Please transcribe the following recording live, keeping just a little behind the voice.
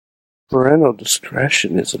Parental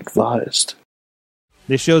discretion is advised.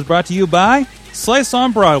 This show is brought to you by Slice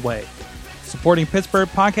on Broadway, supporting Pittsburgh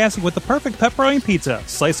podcasting with the perfect pepperoni pizza,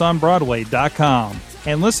 sliceonbroadway.com.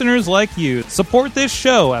 And listeners like you, support this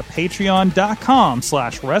show at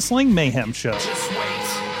patreon.com/Wrestling Mayhem Show. Just wait,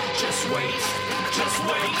 just wait, just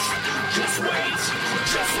wait, just wait,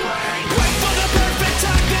 just wait. Wait for the perfect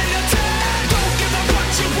time, then attack. Don't give up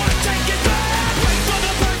what you want, take it back. Wait for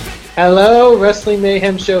the perfect... Hello, Wrestling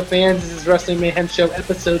Mayhem Show fans. This is Wrestling Mayhem Show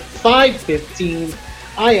episode 515.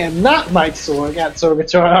 I am not Mike Sorg at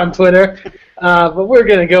Sorgatron on Twitter, but we're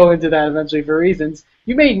going to go into that eventually for reasons.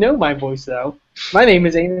 You may know my voice, though. My name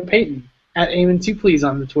is Eamon Payton, at Eamon2Please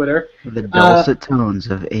on the Twitter. The dulcet tones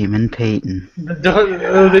of Eamon Payton.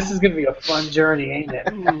 This is going to be a fun journey, ain't it?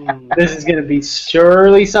 This is going to be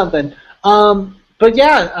surely something. But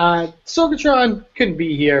yeah, Sorgatron couldn't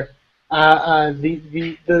be here.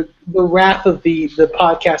 The wrath of the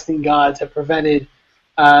podcasting gods have prevented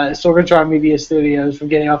Sorgatron Media Studios from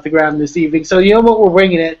getting off the ground this evening. So you know what? We're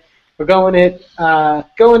winging it. We're going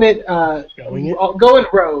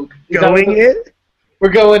rogue. We're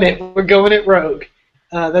going it rogue.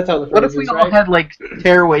 That's how the phrase What if we is, all right? had like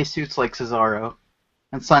tearaway suits like Cesaro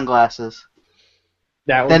and sunglasses?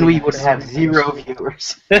 Then we would have 0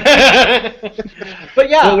 viewers. But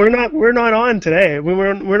yeah, Well, we're not on today.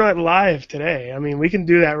 We're not live today. I mean, we can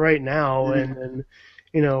do that right now, and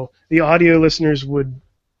you know the audio listeners would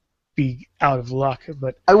be out of luck.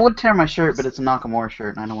 But I would tear my shirt, but it's a Nakamura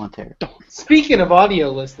shirt, and I don't want to tear it. speaking of audio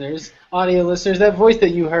listeners, that voice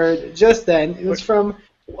that you heard just then, it was from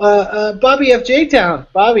Bobby F. J-Town.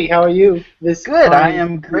 Bobby, how are you? Good, I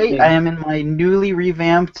am great. I am in my newly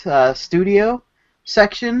revamped studio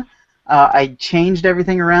section. I changed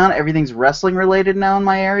everything around. Everything's wrestling related now in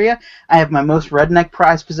my area. I have my most redneck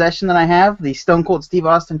prized possession that I have, the Stone Cold Steve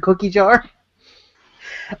Austin cookie jar.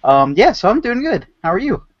 So I'm doing good. How are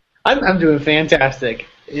you? I'm doing fantastic.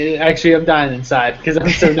 Actually, I'm dying inside because I'm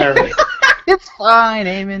so nervous. It's fine,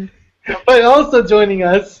 Eamon. But also joining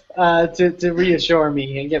us to reassure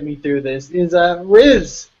me and get me through this is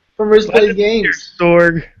Riz from Riz Plays Games.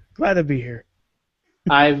 Sorg, glad to be here.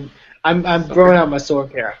 I'm growing out my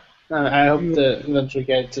Sorg hair. I hope to eventually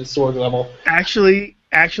get to Sorg level. Actually,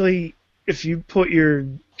 if you put your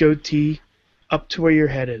goatee up to where your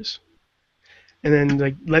head is, and then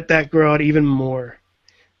like let that grow out even more,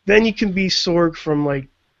 then you can be Sorg from like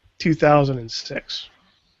 2006.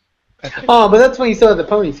 Oh, but that's when you still had the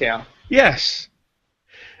ponytail. Yes.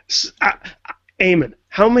 Eamon,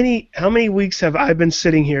 how many weeks have I been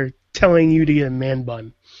sitting here telling you to get a man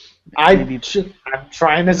bun? I'm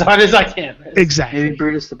trying as hard as I can. Exactly. Maybe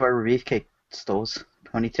Brutus the Barber Beefcake stole his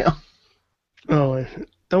ponytail. Oh,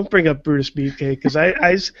 don't bring up Brutus Beefcake, because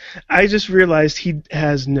I just realized he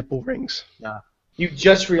has nipple rings. You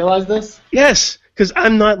just realized this? Yes, because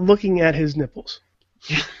I'm not looking at his nipples.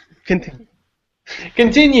 Continue.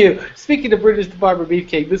 Speaking of Brutus the Barber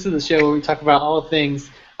Beefcake, this is the show where we talk about all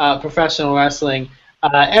things professional wrestling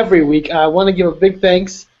every week. I want to give a big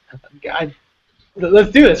thanks.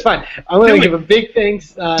 Let's do this. Fine. I want to give a big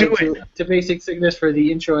thanks to Basic Sickness for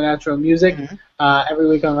the intro and outro music every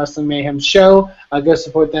week on Wrestling Mayhem Show. Go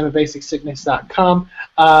support them at basicsickness.com.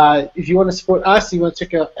 If you want to support us, you want to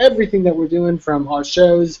check out everything that we're doing from our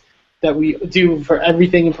shows that we do for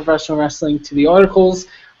everything in professional wrestling to the articles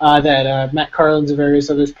that Matt Carlins and various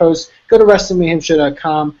others post. Go to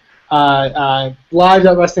WrestlingMayhemShow.com,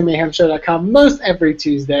 live.WrestlingMayhemShow.com most every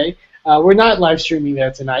Tuesday. We're not live streaming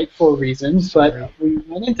there tonight for reasons, but we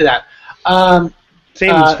went into that.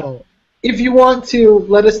 Famous fault. If you want to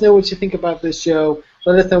let us know what you think about this show,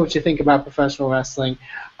 let us know what you think about professional wrestling,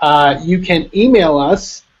 you can email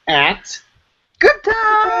us at Good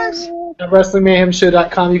times!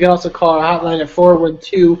 WrestlingMayhemShow.com. You can also call our hotline at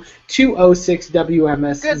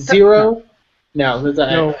 412-206-WMS0. No.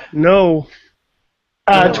 No.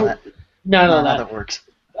 No, that works.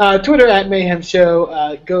 Twitter at Mayhem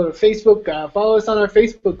Show. Go to Facebook. Follow us on our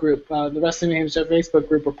Facebook group, the Wrestling Mayhem Show Facebook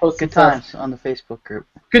group. We're posting Good times on the Facebook group.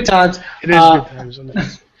 Good times. It is good times on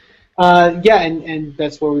this. And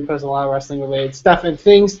that's where we post a lot of wrestling-related stuff and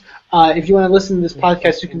things. If you want to listen to this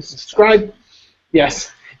podcast, you can subscribe.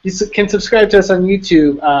 Yes, you can subscribe to us on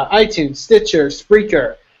YouTube, iTunes, Stitcher,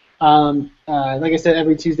 Spreaker. Like I said,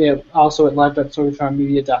 every Tuesday, also at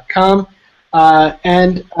live.sorgatronmedia.com.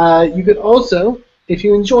 And you could also, if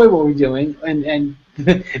you enjoy what we're doing, and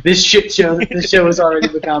this shit show that this show has already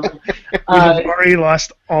become, We've already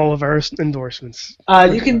lost all of our endorsements.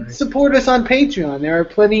 you can support us on Patreon. There are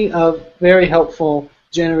plenty of very helpful,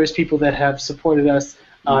 generous people that have supported us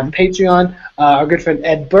on Patreon. Our good friend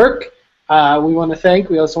Ed Burke, We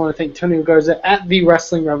also want to thank Tony Garza at The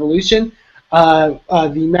Wrestling Revolution, the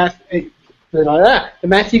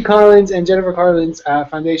Matthew Carlins and Jennifer Carlins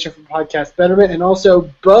Foundation for Podcast Betterment, and also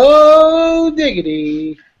Bo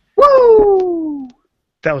Diggity. Woo!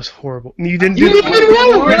 That was horrible. You didn't You do did the it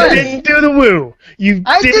woo. right. You didn't do the woo. You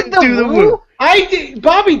I didn't did the do the woo. woo. I did.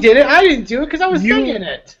 Bobby did it. I didn't do it because I was You- singing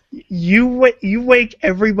it. You wake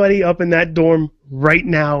everybody up in that dorm right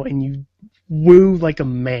now and you woo like a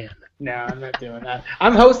man. No, I'm not doing that.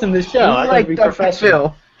 I'm hosting this show. I gotta like be Dr. professional.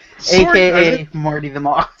 Phil, Sorry, a.k.a. Marty the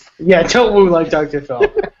Moth. Yeah, don't woo like Dr. Phil.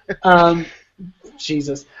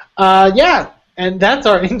 Jesus. Yeah, and that's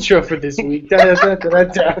our intro for this week.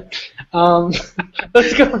 Da-da-da-da-da-da.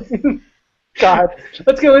 Let's go. God,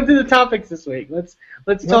 let's go into the topics this week. Let's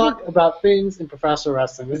talk about things in professional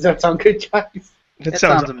wrestling. Does that sound good, guys? That That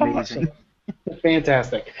sounds sounds amazing. awesome.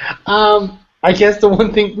 Fantastic. I guess the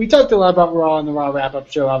one thing we talked a lot about Raw on the Raw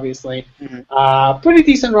wrap-up show, obviously. Pretty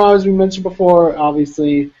decent Raw, as we mentioned before,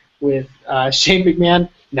 obviously with Shane McMahon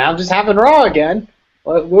now just having Raw again.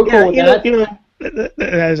 We're cool with that.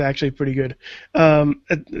 That is actually pretty good.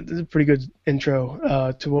 It's a pretty good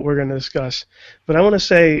intro to what we're going to discuss. But I want to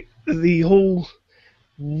say the whole,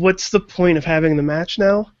 what's the point of having the match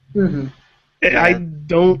now? Mm-hmm. I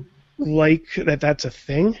don't like that that's a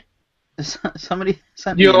thing. Somebody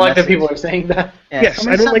sent me You a don't like that message. people are saying that? Yeah, Yes,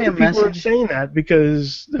 I somebody don't like sent that me a people are message. saying that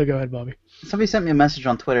because... Oh, go ahead, Bobby. Somebody sent me a message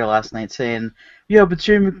on Twitter last night saying, "Yeah, but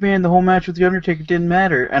Shane McMahon, the whole match with The Undertaker didn't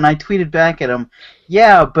matter." And I tweeted back at him,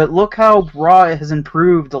 "Yeah, but look how Raw has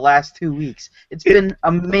improved the last 2 weeks. It's been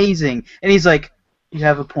amazing." And he's like, "You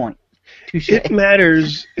have a point. Touche." It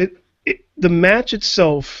matters. The match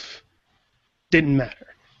itself didn't matter.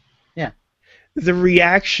 Yeah. The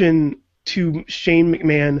reaction to Shane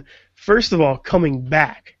McMahon, first of all, coming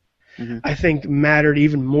back, Mhm. I think mattered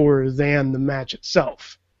even more than the match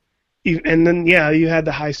itself. And then, yeah, you had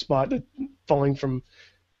the high spot falling from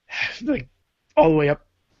like all the way up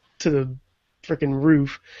to the freaking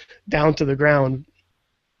roof, down to the ground.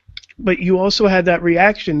 But you also had that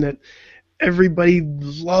reaction that everybody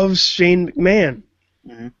loves Shane McMahon.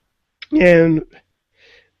 Mhm. And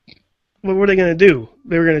what were they going to do?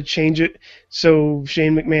 They were going to change it so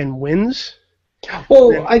Shane McMahon wins?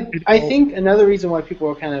 Well, I think another reason why people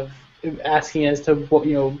were kind of asking as to what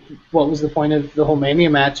was the point of the whole Mania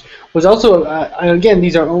match was also and again,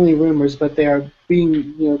 these are only rumors, but they are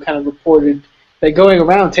being kind of reported that going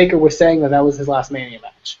around, Taker was saying that was his last Mania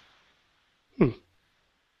match,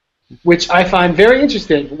 which I find very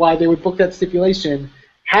interesting. Why they would book that stipulation,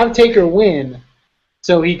 have Taker win,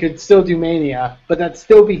 so he could still do Mania, but that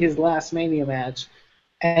still be his last Mania match,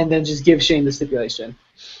 and then just give Shane the stipulation.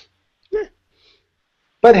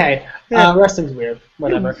 But hey, Yeah. wrestling's weird.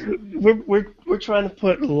 Whatever. We're trying to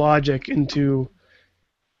put logic into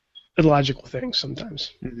illogical things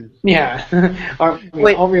sometimes. Yeah. Aren't we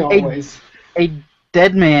Wait, always? A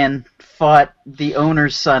dead man fought the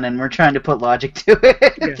owner's son, and we're trying to put logic to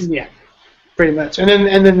it. Yes. Yeah. Pretty much. And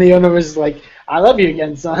then the owner was like, "I love you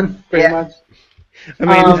again, son." Pretty Yeah. much. I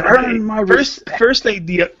mean, earn my respect. first they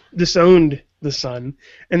disowned the son,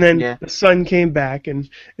 and then Yeah. the son came back, and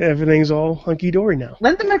everything's all hunky dory now.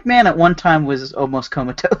 Lyndon McMahon at one time was almost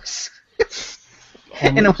comatose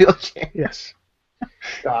in a wheelchair. Yes.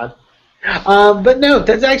 God. But no,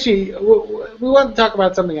 that's actually we want to talk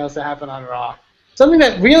about something else that happened on Raw. Something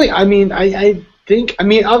that really, I think,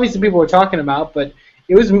 obviously people were talking about, but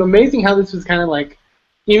it was amazing how this was kind of like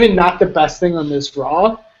even not the best thing on this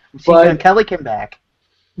Raw. But Kelly came back.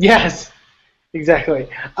 Yes, exactly.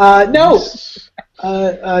 No,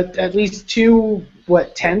 at least two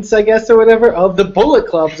tenths, I guess, or whatever, of the Bullet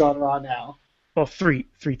Club's on Raw now. Well, three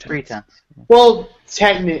tenths. 3 tenths. Well,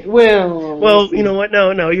 technically, Well, you know what?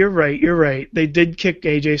 No, you're right. They did kick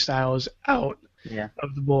AJ Styles out Yeah.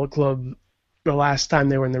 of the Bullet Club the last time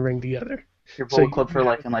they were in the ring together. Your So Bullet Club for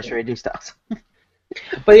life unless you're AJ Styles.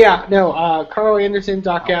 But yeah, no. Carl Anderson,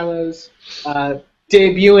 Doc Gallows,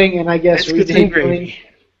 debuting, and I guess Biscuits and redebuting. gravy.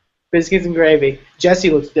 Biscuits and gravy. Jesse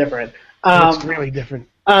looks different. It's really different.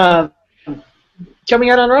 Coming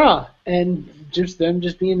out on Raw, and just them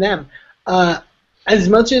just being them. As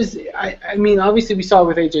much as I mean, obviously we saw it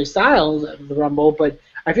with AJ Styles at the Rumble, but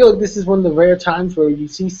I feel like this is one of the rare times where you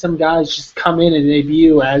see some guys just come in and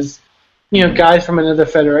debut as, guys from another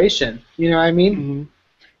federation. You know what I mean?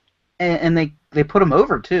 Mhm. And they put them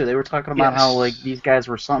over, too. They were talking about how, Yes. like, these guys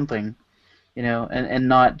were something, and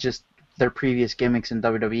not just their previous gimmicks in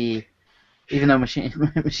WWE, even though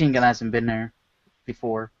Machine Gun hasn't been there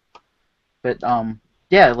before. But,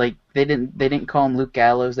 yeah, like, they didn't call him Luke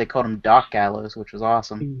Gallows. They called him Doc Gallows, which was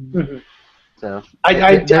awesome. Mhm. So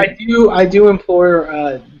I do implore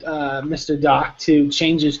Mr. Doc to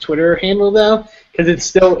change his Twitter handle though, because it's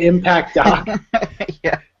still Impact Doc.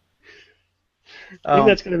 yeah. I think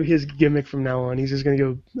that's going to be his gimmick from now on. He's just going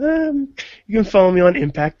to go, you can follow me on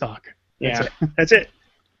Impact Doc. That's it. That's it.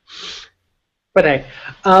 But hey,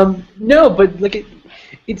 no, but like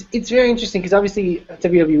it's very interesting because obviously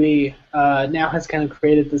WWE now has kind of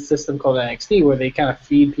created this system called NXT where they kind of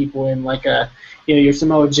feed people in like your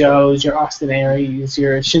Samoa Joes, your Austin Aries,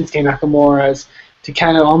 your Shinsuke Nakamura's to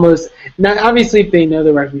kind of almost not obviously if they know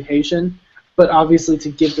their reputation, but obviously to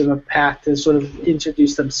give them a path to sort of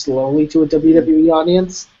introduce them slowly to a WWE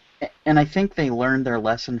audience. And I think they learned their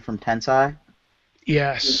lesson from Tensai.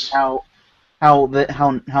 Yes. How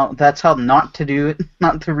that's how not to do it,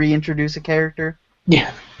 not to reintroduce a character.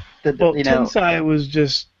 Yeah. Well, Tensai was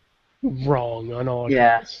just wrong on all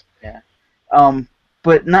accounts. Yeah.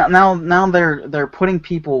 But now they're putting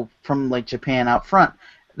people from like Japan out front.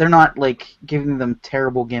 They're not like giving them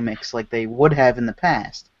terrible gimmicks like they would have in the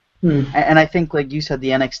past. And I think, like you said, the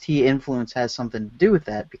NXT influence has something to do with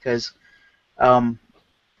that because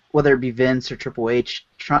whether it be Vince or Triple H,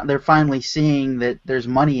 they're finally seeing that there's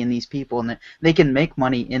money in these people and that they can make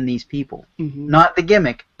money in these people, not the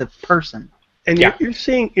gimmick, the person. And you're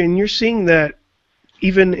seeing that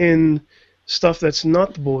even in stuff that's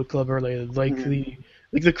not the Bullet Club related, like the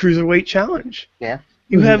Cruiserweight Challenge. Yeah.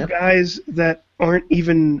 You have guys that aren't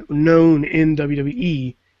even known in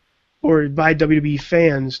WWE or by WWE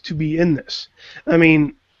fans to be in this. I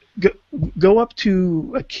mean, go up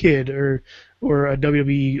to a kid or a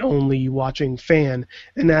WWE only watching fan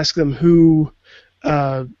and ask them who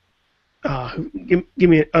give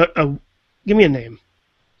me a name.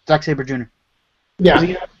 Zack Sabre Jr.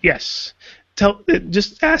 Yeah. Yes.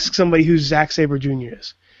 Just ask somebody who Zack Sabre Jr.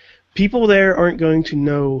 is. People there aren't going to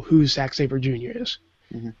know who Zack Sabre Jr. is.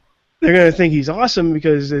 They're going to think he's awesome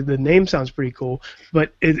because the name sounds pretty cool,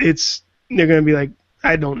 but they're going to be like,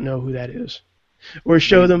 I don't know who that is. Or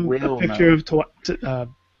show them a picture of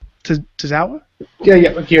Tozawa? Yeah,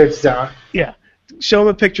 Akira Tozawa. Yeah. Show them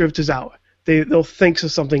a picture of Tozawa. They'll think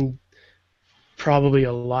of something probably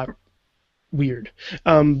a lot weird.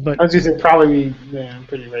 But I was going to say probably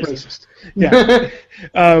pretty racist. Yeah.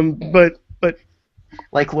 But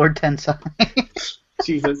like Lord Tensai.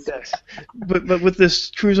 Jesus. Yes. But with this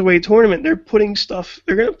Cruiserweight tournament, they're going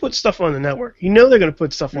to put stuff on the network. You know they're going to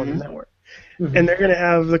put stuff on the network. And they're going to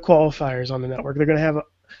have the qualifiers on the network. They're going to have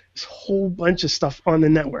this whole bunch of stuff on the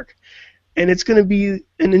network. And it's going to be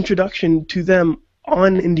an introduction to them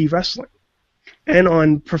on indie wrestling and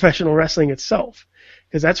on professional wrestling itself.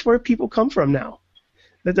 Because that's where people come from now.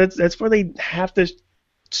 That's where they have to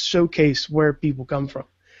showcase where people come from.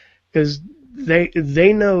 Because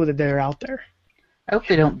they know that they're out there. I hope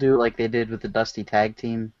they don't do it like they did with the Dusty Tag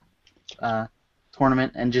Team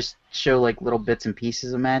tournament and just show like little bits and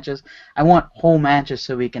pieces of matches. I want whole matches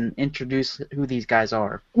so we can introduce who these guys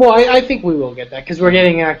are. Well, I think we will get that because we're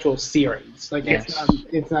getting an actual series. Like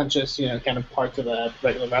it's not just kind of parts of the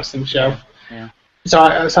regular wrestling show. Yeah. So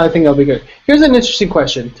I think that'll be good. Here's an interesting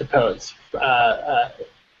question to pose.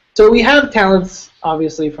 So we have talents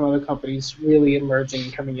obviously from other companies really emerging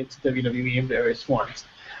and coming into WWE in various forms.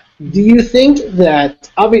 Do you think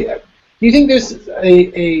that there's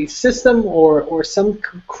a system or some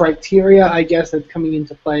criteria, I guess, that's coming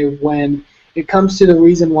into play when it comes to the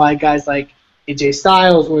reason why guys like AJ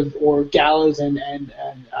Styles or Gallows and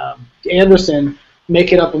Anderson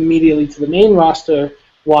make it up immediately to the main roster,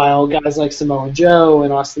 while guys like Samoa Joe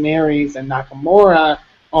and Austin Aries and Nakamura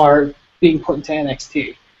are being put into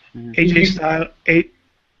NXT?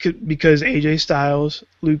 Because AJ Styles,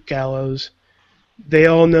 Luke Gallows, they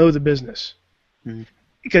all know the business.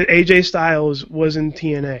 Because AJ Styles was in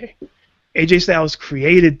TNA. AJ Styles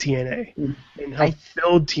created TNA and helped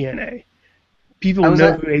build TNA. People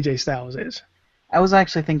know who AJ Styles is. I was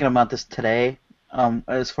actually thinking about this today,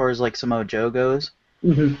 as far as like Samoa Joe goes.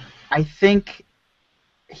 I think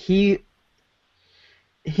he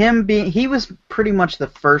was pretty much the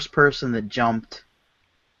first person that jumped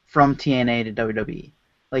from TNA to WWE.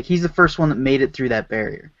 Like he's the first one that made it through that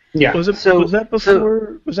barrier. Yeah. Was that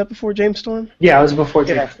before James Storm? Yeah, it was before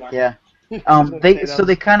James Storm. Yeah.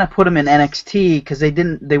 They kind of put him in NXT because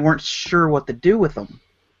they weren't sure what to do with him,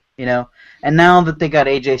 And now that they got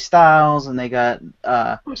AJ Styles and they got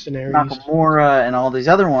Nakamura and all these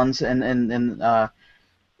other ones,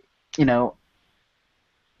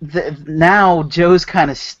 now Joe's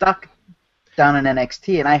kind of stuck down in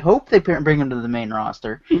NXT, and I hope they bring him to the main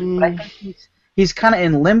roster. But I think he's kind of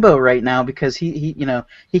in limbo right now because he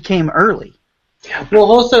came early. Well,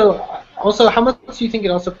 also, how much do you think it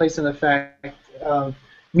also plays in the fact of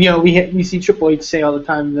we see Triple H say all the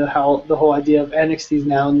time the whole idea of NXT is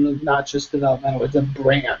now not just developmental; it's a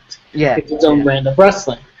brand. Yeah. It's its own brand of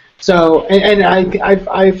wrestling. So, and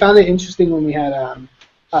I found it interesting when we had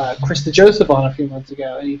Krista Joseph on a few months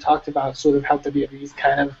ago, and he talked about sort of how WWE's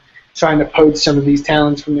kind of trying to poach some of these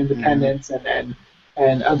talents from independents and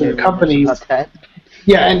other companies. About that.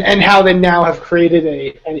 Yeah, and how they now have created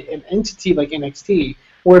an entity like NXT,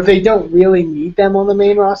 where if they don't really need them on the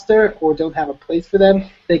main roster or don't have a place for them,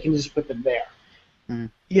 they can just put them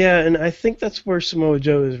there. Yeah, and I think that's where Samoa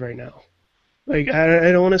Joe is right now. Like,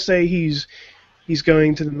 I don't want to say he's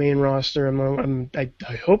going to the main roster.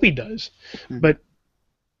 I hope he does, but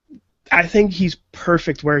I think he's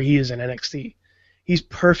perfect where he is in NXT. He's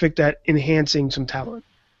perfect at enhancing some talent,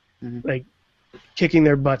 like kicking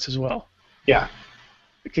their butts as well. Yeah.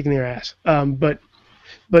 Kicking their ass. But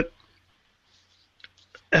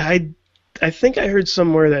I think I heard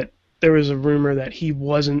somewhere that there was a rumor that he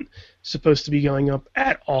wasn't supposed to be going up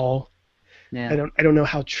at all. Yeah. I don't know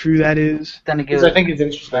how true that is. Then again, Because I think it's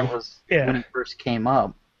interesting. that was Yeah. when he first came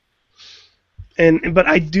up. But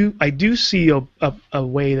I do see a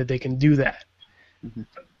way that they can do that.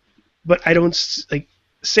 But I don't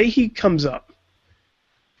say he comes up.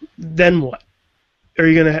 Then what? Are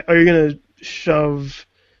you gonna shove?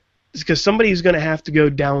 Because somebody's gonna have to go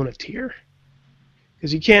down a tier.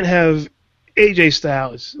 Because you can't have AJ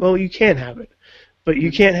Styles. Well, you can have it, but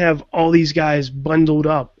you can't have all these guys bundled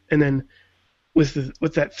up and then with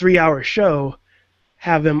that 3-hour show,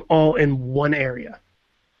 have them all in one area.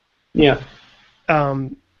 Yeah.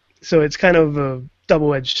 So it's kind of a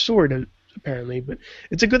double-edged sword, apparently, but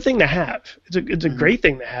it's a good thing to have. It's a great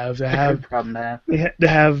thing to have. Good problem to have. To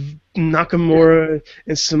have Nakamura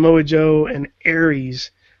and Samoa Joe and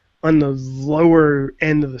Aries on the lower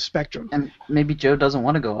end of the spectrum. And maybe Joe doesn't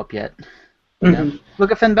want to go up yet. You know?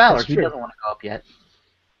 Look at Finn Balor. That's He true. doesn't want to go up yet.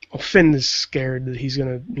 Well, Finn is scared that he's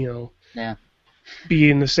gonna, Yeah.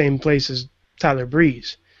 be in the same place as Tyler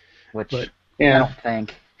Breeze. Which But- I Yeah. don't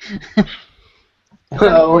think.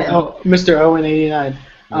 Mr. Owen 89.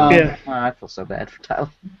 Yeah. Oh, I feel so bad for Tyler.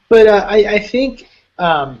 But I think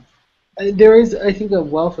there is, I think, a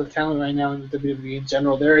wealth of talent right now in the WWE in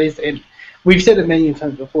general. There is, and we've said it many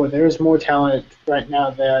times before, there is more talent right now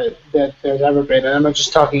that there's ever been. And I'm not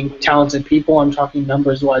just talking talented people, I'm talking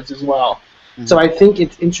numbers-wise as well. So I think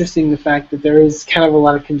it's interesting the fact that there is kind of a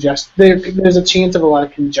lot of congestion. There's a chance of a lot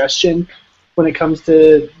of congestion when it comes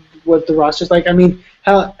to what the roster's like. I mean,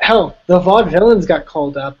 hell, the Vaudevillains got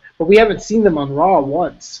called up, but we haven't seen them on Raw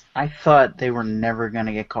once. I thought they were never going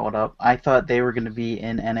to get called up. I thought they were going to be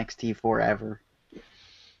in NXT forever.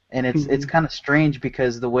 And it's kind of strange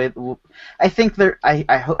because the way I think they're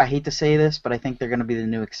I hate to say this, but I think they're going to be the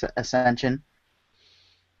new Ascension.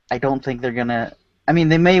 I don't think they're going to. I mean,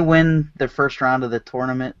 they may win their first round of the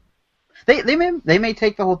tournament. They may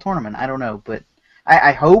take the whole tournament. I don't know, but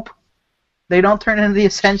I hope they don't turn into the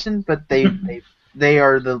Ascension. But they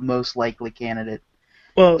are the most likely candidate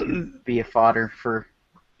Well, to be a fodder for.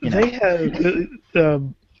 they have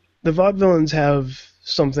the Vaudevillains have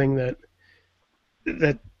something that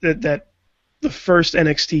the first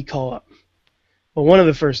NXT call up, well, one of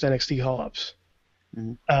the first NXT call ups,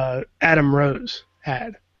 Adam Rose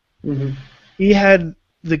had. Mm-hmm. He had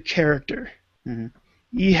the character.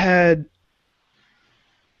 He had.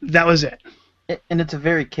 That was it. And it's a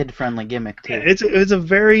very kid-friendly gimmick too. It's a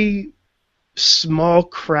very small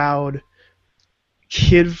crowd,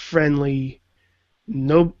 kid-friendly.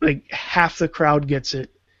 No, like half the crowd gets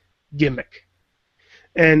it. Gimmick,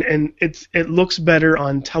 and it looks better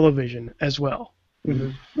on television as well.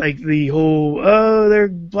 Like the whole they're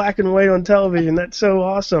black and white on television. That's so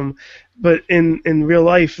awesome, but in real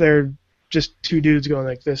life they're just two dudes going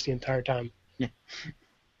like this the entire time. Yeah.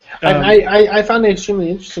 I found it extremely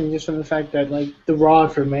interesting just from the fact that, like, the Raw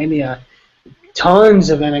for Mania, tons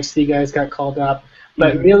of NXT guys got called up,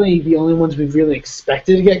 but really the only ones we really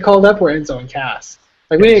expected to get called up were Enzo and Cass.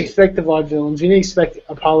 Like, we didn't expect the Vaudevillains, we didn't expect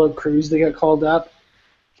Apollo Crews to get called up.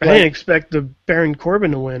 I didn't expect the Baron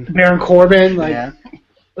Corbin to win. Baron Corbin, Yeah.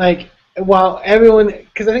 while everyone,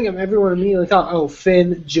 because I think everyone immediately thought, oh,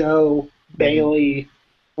 Finn, Joe, Bailey,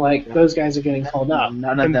 those guys are getting called up.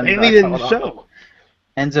 None of And them Bailey got didn't called up. show.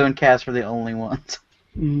 Enzo and Cass were the only ones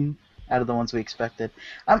out of the ones we expected.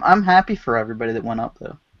 I'm happy for everybody that went up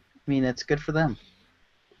though. I mean, it's good for them.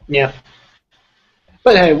 Yeah.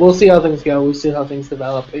 But hey, we'll see how things go. We'll see how things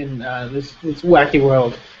develop in this wacky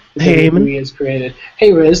world that Hey, WWE Eamon. has created.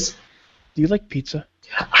 Hey, Riz. Do you like pizza?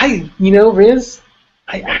 Riz,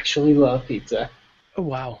 I actually love pizza. Oh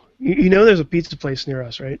wow, You know there's a pizza place near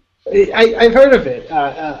us, right? I've heard of it.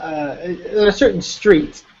 On a certain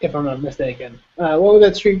street, if I'm not mistaken. What would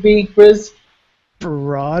that street be, Riz?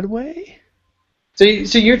 Broadway? So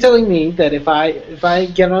you're telling me that if I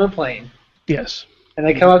get on a plane Yes. and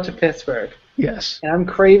I come up to Pittsburgh Yes. and I'm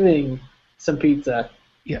craving some pizza,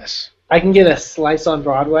 Yes. I can get a slice on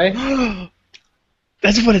Broadway?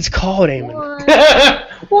 That's what it's called, Eamon.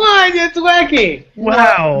 What? It's wacky!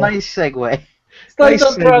 Wow. Nice segue. Nice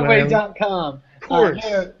SliceOnBroadway.com. Of course.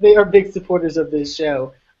 They are big supporters of this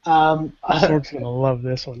show. Sork's going to love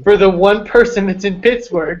this one. For the one person that's in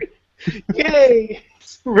Pittsburgh, Yay!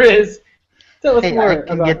 Riz, tell us Hey, more I can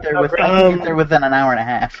about get there about with. I can get there within an hour and a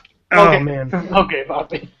half. Oh, Okay. man. Okay,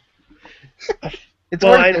 Bobby. It's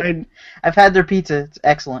Well, worth it. I've had their pizza. It's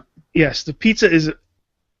excellent. Yes, the pizza is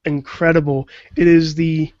incredible. It is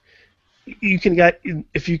you can get,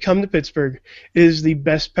 if you come to Pittsburgh, it is the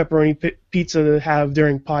best pepperoni pizza to have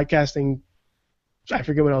during podcasting. I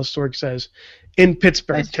forget what else Sorg says. In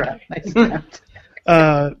Pittsburgh. Nice try. Nice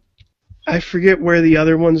try. I forget where the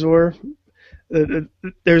other ones were.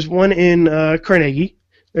 There's one in Carnegie.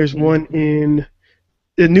 There's one in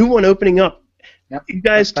the new one opening up. Yep. You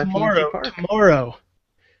guys, That's by PNC Park. tomorrow,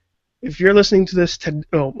 if you're listening to this,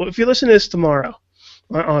 if you listen to this tomorrow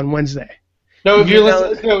on Wednesday. No, if you're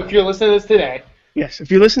listening to this today. Yes,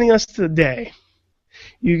 if you're listening to us today,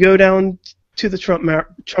 you go down to the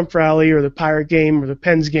Trump rally or the Pirate game or the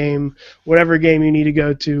Pens game, whatever game you need to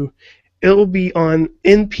go to. It'll be in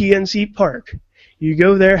PNC Park. You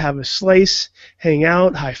go there, have a slice, hang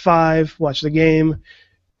out, high five, watch the game,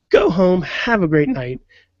 go home, have a great night,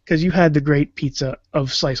 because you had the great pizza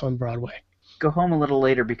of Slice on Broadway. Go home a little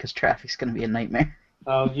later because traffic's going to be a nightmare.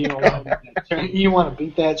 Oh, you don't want to you want to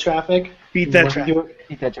beat that traffic? Beat that You traffic. wanna do it-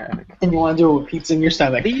 Eat that traffic. And you want to do it with pizza in your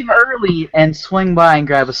stomach. Leave early and swing by and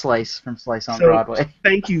grab a slice from Slice on So, Broadway.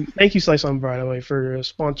 Thank you, Slice on Broadway, for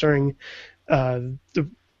sponsoring the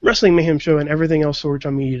Wrestling Mayhem Show and everything else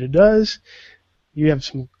Sorgatron Media does. You have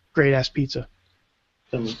some great-ass pizza.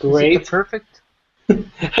 Some Is it great. the perfect I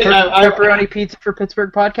pepperoni pizza for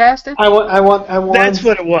Pittsburgh podcasting? want. That's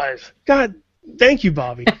what it was. God, thank you,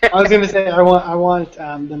 Bobby. I was gonna say I want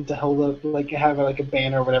them to hold up have a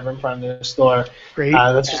banner or whatever in front of their store. Great.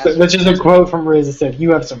 That's just a quote from Riz that said,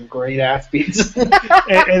 "You have some great ass pizza."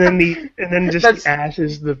 and then just That's- the ass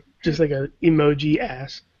is just like an emoji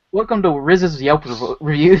ass. Welcome to Riz's Yelp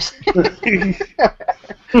reviews.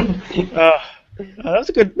 That was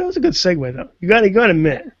a good segue though. You got to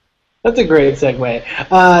admit. That's a great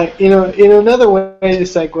segue. In another way to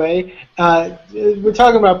segue, we're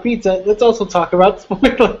talking about pizza. Let's also talk about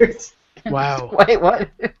spoilers. Wow. Wait, what?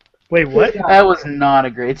 Wait, what? That was not a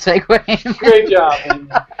great segue. Great job. Man.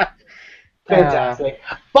 Fantastic.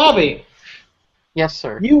 Bobby, Yes,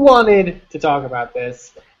 sir. you wanted to talk about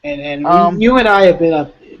this, and you and I have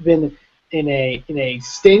been in a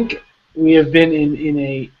stink. We have been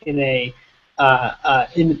in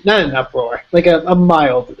not an uproar, like a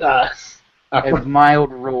mild A uproar.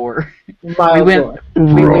 mild roar. Mild roar.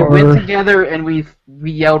 We went together and we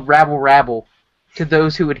yelled rabble rabble to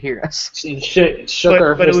those who would hear us. It shook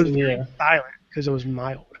our But it fist was in the air. silent because it was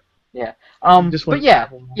mild. Yeah. Just But went yeah,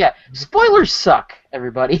 rabble. yeah. Spoilers suck,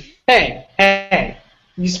 everybody. Hey,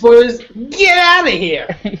 you spoilers, get out of here!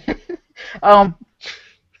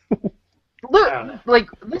 Look, like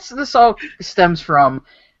this all stems from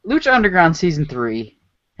Lucha Underground Season 3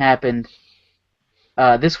 happened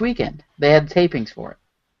this weekend. They had tapings for it.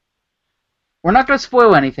 We're not going to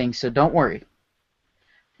spoil anything, so don't worry.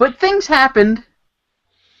 But things happened,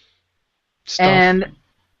 Stuff.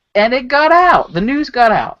 and it got out. The news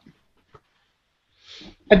got out.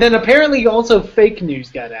 And then apparently also fake news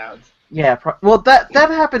got out. Yeah, well, that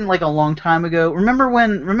happened like a long time ago. Remember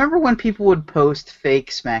when people would post fake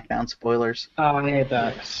SmackDown spoilers? Oh, I hate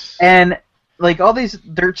that. And like all these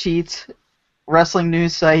dirt sheets, wrestling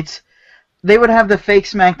news sites, they would have the fake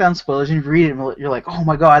SmackDown spoilers, and you read it, and you're like, oh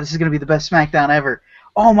my god, this is gonna be the best SmackDown ever.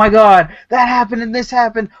 Oh my god, that happened and this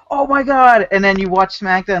happened. Oh my god, and then you watch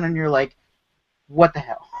SmackDown and you're like, what the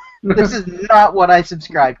hell? This is not what I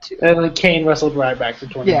subscribe to. And like Kane wrestled Ryback for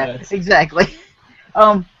 20 Yeah, minutes. exactly.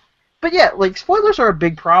 But yeah, like spoilers are a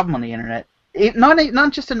big problem on the internet.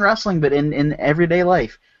 Not just in wrestling, but in everyday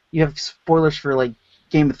life. You have spoilers for like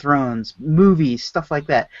Game of Thrones, movies, stuff like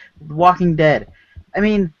that. Walking Dead. I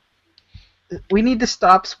mean, we need to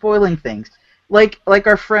stop spoiling things. Like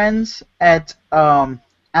our friends at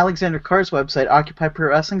Alexander Carr's website, Occupy Pro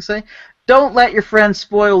Wrestling, say, don't let your friends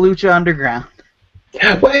spoil Lucha Underground.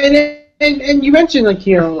 Well, and you mentioned like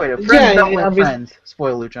Friends don't let friends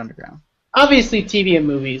spoil Lucha Underground. obviously TV and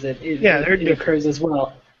movies it Yeah, they're it different. occurs as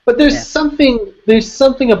well. But there's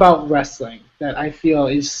something about wrestling that I feel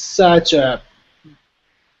is such an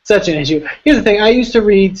issue. Here's the thing: I used to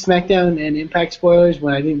read SmackDown and Impact spoilers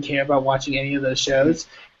when I didn't care about watching any of those shows,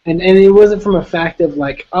 and it wasn't from a fact of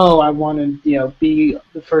like, oh, I want to be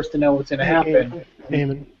the first to know what's going to happen.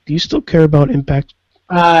 Eamon, do you still care about Impact?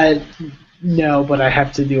 No, but I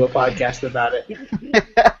have to do a podcast about it.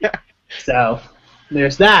 So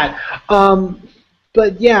there's that.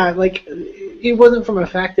 But yeah, like it wasn't from a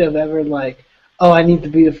fact of ever like, oh, I need to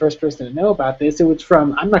be the first person to know about this. It was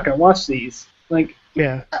from I'm not going to watch these. Like,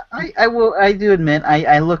 Yeah. I do admit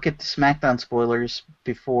I look at the SmackDown spoilers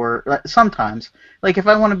before sometimes. Like if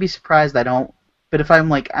I want to be surprised, I don't. But if I'm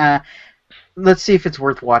like, let's see if it's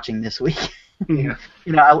worth watching this week. Yeah.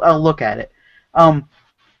 I'll look at it.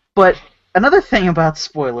 But another thing about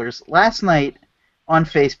spoilers, last night on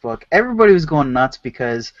Facebook, everybody was going nuts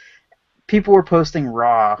because people were posting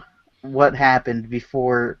raw what happened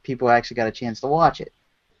before people actually got a chance to watch it.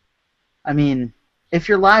 I mean, if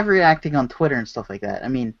you're live reacting on Twitter and stuff like that, I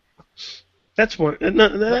mean, That's one. No,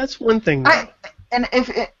 that's one thing. and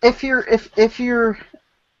if you're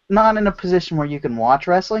not in a position where you can watch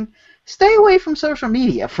wrestling, stay away from social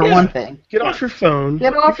media for one thing. Get off your phone.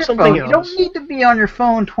 Get off your phone. You don't need to be on your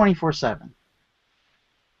phone 24/7.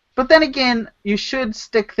 But then again, you should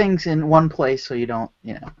stick things in one place so you don't,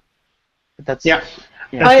 But that's yeah.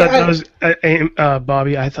 I thought that was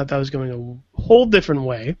Bobby. I thought that was going a whole different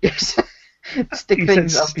way. Stick You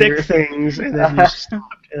things said up stick here. things, and then you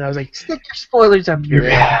stopped, and I was like, Stick your spoilers up here.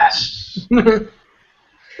 yes.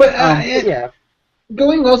 But Yeah.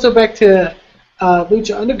 going also back to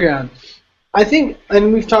Lucha Underground, I think,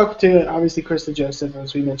 and we've talked to obviously Krista Joseph,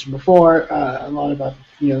 as we mentioned before, a lot about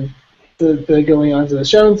the going on to the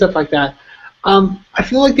show and stuff like that. I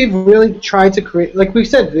feel like they've really tried to create, like we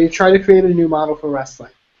said, they've tried to create a new model for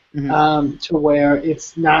wrestling, to where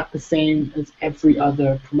it's not the same as every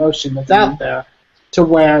other promotion that's out there, to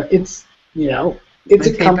where it's it's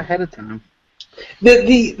They tape ahead of time.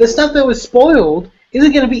 the stuff that was spoiled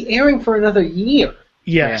isn't going to be airing for another year.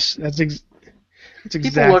 Yes, that's exactly.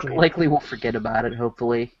 People likely will forget about it,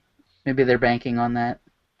 hopefully. Maybe they're banking on that.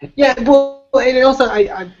 Yeah, well, and also,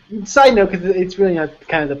 I side note, because it's really not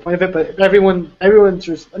kind of the point of it, but everyone's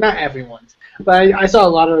not everyone's, but I saw a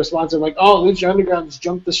lot of responses like, "Oh, Lucha Underground's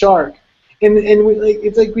jumped the shark," and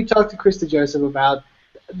it's like we talked to Krista Joseph about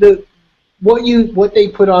what they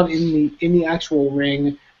put on in the actual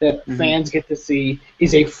ring that fans get to see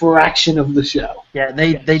is a fraction of the show. Yeah,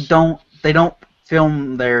 they don't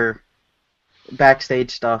film their backstage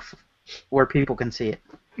stuff where people can see it.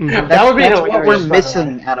 That would be That's what hilarious, we're by the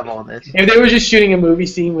missing way. out of all this. If they were just shooting a movie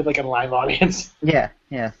scene with like a live audience. Yeah.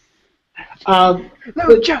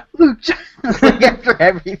 Lucha. Like after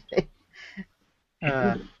everything.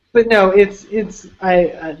 But no, it's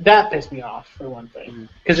that pissed me off for one thing,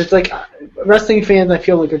 because it's like wrestling fans I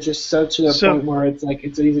feel like are just such to the point where it's like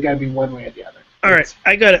it's either got to be one way or the other. All right,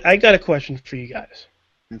 I got a question for you guys.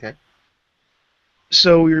 Okay.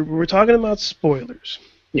 So we're talking about spoilers.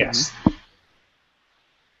 Yes.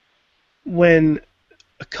 When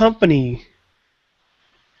a company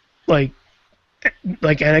like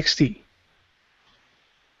NXT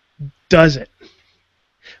does it,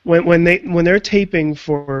 when they're taping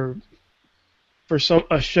for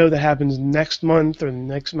a show that happens next month or the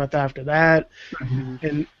next month after that,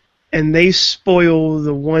 and they spoil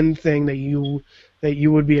the one thing that you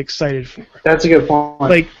would be excited for. That's a good point.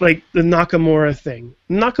 Like the Nakamura thing.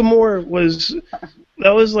 Nakamura was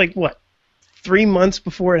like what, 3 months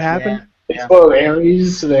before it happened. They spoiled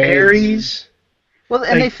Aries. Aries. Well,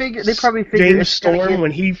 and Like, they probably figure James it's gonna Storm get-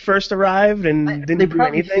 when he first arrived and didn't they do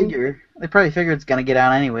probably anything. They probably figure it's gonna get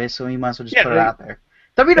out anyway, so we might as well just Yeah, put it out there.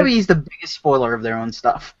 WWE's the biggest spoiler of their own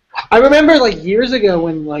stuff. I remember like years ago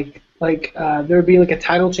when there would be like a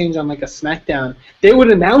title change on like a SmackDown, they would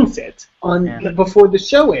announce it on before the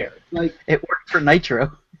show aired. Like, It worked for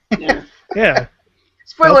Nitro. yeah. Yeah.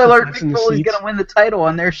 Spoiler That'll put alert: butts in Mick the Foley's seats. gonna win the title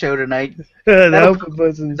on their show tonight. That'll put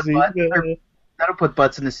butts in the the seat. butt, or- That'll put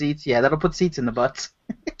butts in the seats. Yeah, that'll put seats in the butts.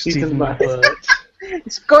 Seats in the butts.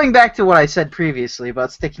 It's going back to what I said previously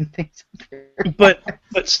about sticking things up there.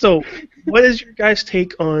 But still, what is your guys'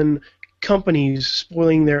 take on companies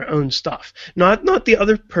spoiling their own stuff? Not the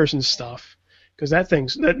other person's stuff, because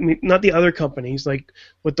not the other companies, like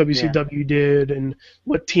what WCW did and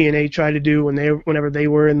what TNA tried to do whenever they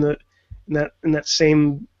were in that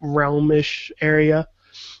same realm-ish area.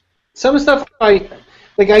 Some stuff I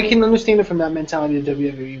can understand it from that mentality of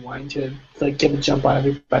WWE wanting to like get a jump on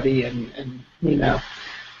everybody and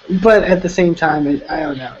but at the same time I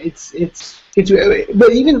don't know, it's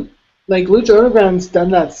but even like Lucha Underground's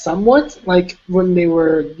done that somewhat. Like when they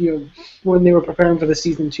were preparing for the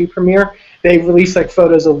season 2 premiere, they released like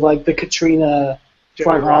photos of like the Katrina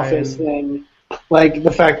front office thing, like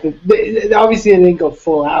the fact that obviously they didn't go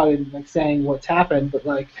full out and like saying what's happened, but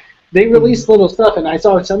like they released little stuff, and I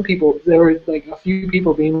saw some people. There were like a few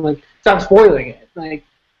people being like, "Stop spoiling it," like,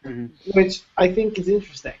 which I think is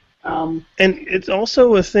interesting. And it's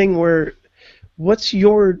also a thing where, what's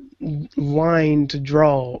your line to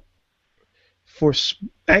draw for?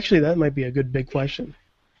 Actually, that might be a good big question.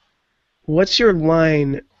 What's your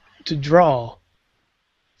line to draw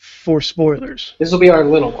for spoilers? This will be our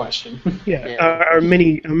little question. Our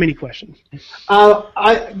mini question.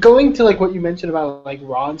 I going to like what you mentioned about like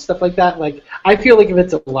Raw and stuff like that. Like, I feel like if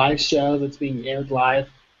it's a live show that's being aired live,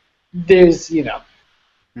 there's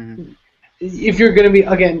if you're gonna be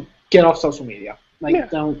get off social media.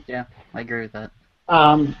 Like, don't. Yeah, I agree with that.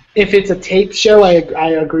 If it's a tape show,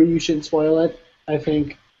 I agree you shouldn't spoil it. I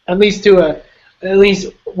think at least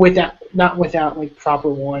not without like proper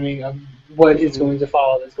warning of what is going to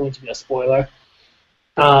follow. There's going to be a spoiler.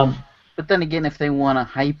 But then again, if they want to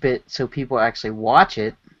hype it so people actually watch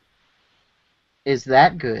it, is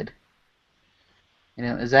that good?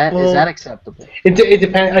 Is that acceptable? It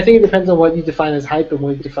depends. I think it depends on what you define as hype and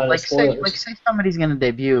what you define as spoilers. Say somebody's going to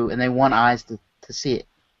debut and they want eyes to see it.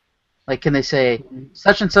 Like, can they say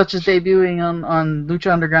such and such is debuting on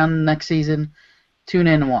Lucha Underground next season? Tune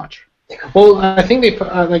in and watch. Well, I think they put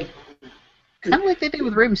like kind of like they did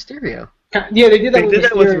with Rey Mysterio. Yeah, they did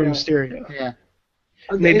that. With Rey Mysterio. Yeah.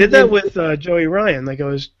 And they did that with Joey Ryan, like I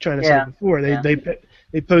was trying to say before.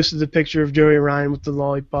 They posted the picture of Joey Ryan with the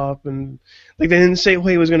lollipop, and like they didn't say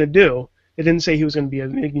what he was going to do. They didn't say he was going to be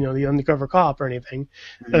the undercover cop or anything.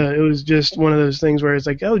 It was just one of those things where it's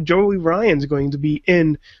like, oh, Joey Ryan's going to be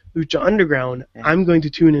in Lucha Underground. Yeah. I'm going to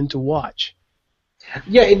tune in to watch.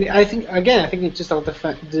 Yeah, I think it just all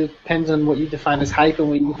depends on what you define as hype and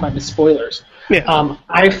what you define as spoilers. Yeah.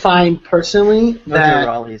 I find personally that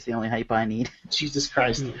Raleigh is the only hype I need. Jesus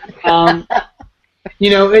Christ. Sometimes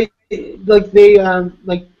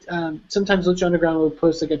Lucha Underground will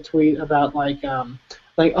post like a tweet about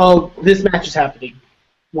oh, this match is happening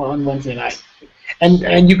on Wednesday night.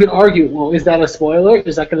 And you could argue, well, is that a spoiler?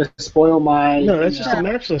 Is that going to spoil my... No, that's just a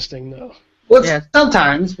match listing, though. Well,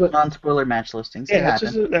 sometimes, but... Non-spoiler match listings. Yeah,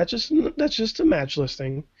 that's just a match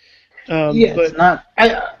listing. But it's not...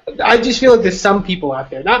 I just feel like there's some people out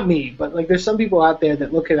there, not me, but like there's some people out there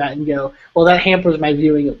that look at that and go, well, that hampers my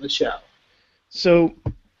viewing of the show.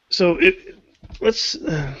 Let's...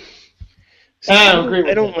 I don't agree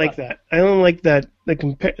with I don't like that. I don't like that.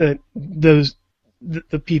 The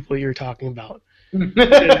people you're talking about.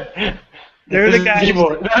 They're the guys.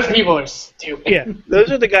 Those people are stupid. Yeah,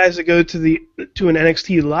 those are the guys that go to an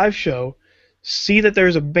NXT live show, see that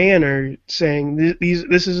there's a banner saying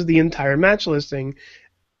this is the entire match listing,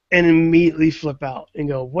 and immediately flip out and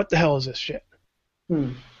go, "What the hell is this shit?"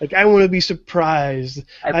 Like, I want to be surprised.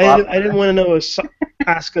 I didn't want to know if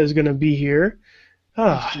Asuka is going to be here.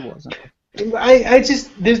 She wasn't. I just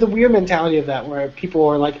there's the weird mentality of that where people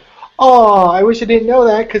are like, oh, I wish I didn't know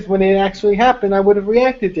that because when it actually happened, I would have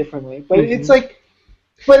reacted differently. But it's like,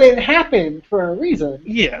 but it happened for a reason.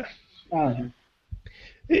 Yeah.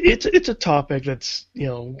 It's a topic that's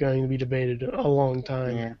going to be debated a long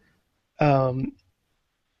time. Yeah.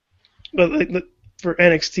 But like for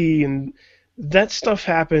NXT and that stuff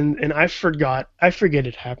happened, and I forget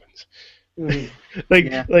it happens. Like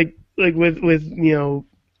with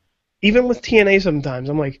even with TNA sometimes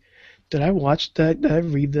I'm like, did I watch that? Did I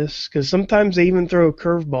read this? Because sometimes they even throw a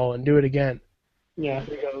curveball and do it again. Yeah.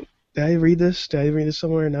 They go, did I read this? Did I read this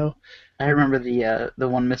somewhere? No. I remember the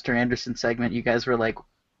one Mr. Anderson segment. You guys were like,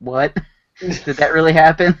 "What? Did that really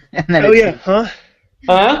happen?" And then Huh?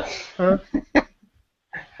 But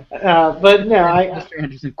no, Mr.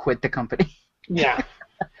 Anderson quit the company. Yeah.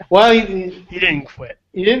 Well, he didn't quit.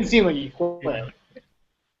 He didn't seem like he quit.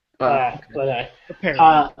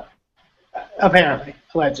 Apparently,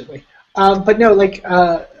 allegedly. But no,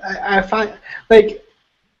 I find,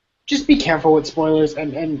 just be careful with spoilers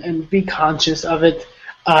and be conscious of it.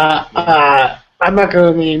 I'm not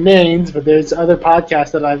going to name names, but there's other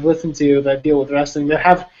podcasts that I've listened to that deal with wrestling that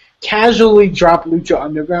have casually dropped Lucha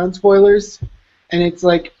Underground spoilers, and it's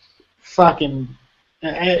like, fucking...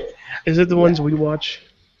 Is it the ones we watch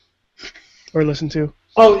or listen to?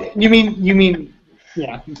 Oh, you mean,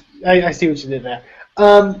 yeah, I see what you did there.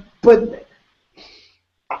 But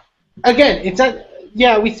again, it's not.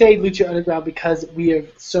 Yeah, we say Lucha Underground because we have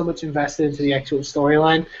so much invested into the actual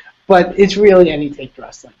storyline, but it's really any take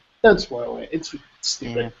wrestling. Don't spoil it. It's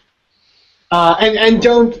stupid. And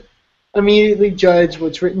don't immediately judge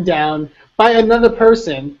what's written down by another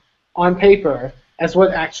person on paper as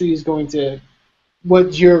what actually is what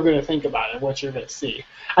you're going to think about it, what you're going to see.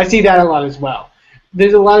 I see that a lot as well.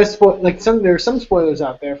 There's a lot of there are some spoilers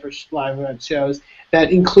out there for live event shows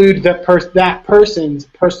that include that person's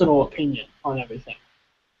personal opinion on everything.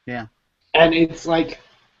 Yeah. And it's like,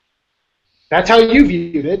 that's how you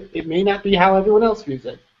viewed it. It may not be how everyone else views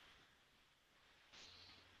it.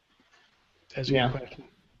 That's a good question.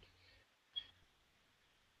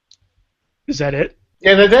 Is that it?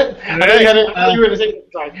 Yeah, that's it. I thought you were going to say.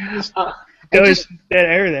 Sorry. There was dead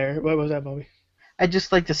air there. What was that, Bobby? I'd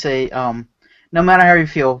just like to say, no matter how you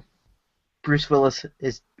feel, Bruce Willis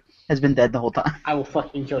has been dead the whole time. I will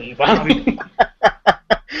fucking kill you, Bobby.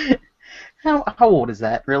 How old is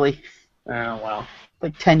that, really? Oh, wow.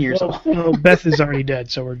 Like 10 years old. Well, Beth is already dead,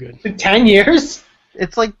 so we're good. 10 years?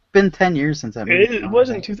 It's like been 10 years since I moved. It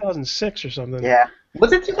wasn't 2006 or something. Yeah.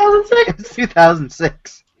 Was it 2006? It's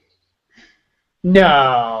 2006.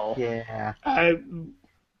 No. Yeah. Haley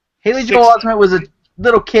Haley Joel Osment was a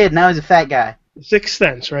little kid, now he's a fat guy. Sixth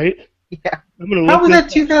Sense, right? Yeah. I'm gonna How look was this-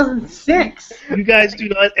 that 2006? You guys do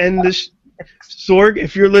not end this. Sorg,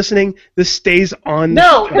 if you're listening, this stays on.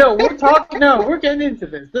 No, we're getting into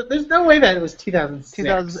this. There's no way that it was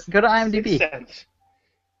 2006. Go to IMDb. Sixth Sense.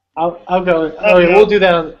 I'll go. Oh, yeah, we'll do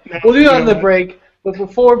that. We'll do that on the break. But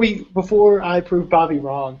before I prove Bobby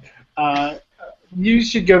wrong, you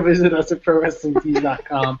should go visit us at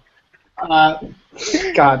ProWrestlingTees.com.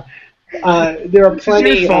 God, there are It's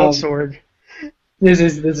plenty. your fault, Sorg. This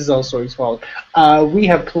is all Sorg's fault. We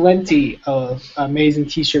have plenty of amazing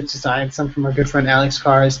T-shirt designs, some from our good friend Alex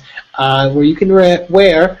Cars, where you can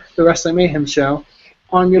wear the Wrestling Mayhem show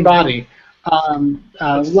on your body.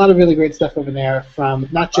 A lot of really great stuff over there from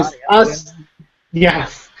not just us,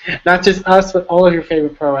 not just us, but all of your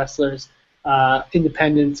favorite pro wrestlers,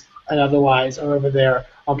 independent and otherwise, are over there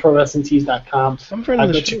on ProWrestlingTees.com. Some friends of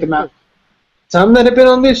the Go show. check them out. Some that have been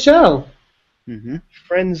on this show. Mm-hmm.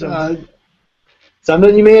 Friends of. Some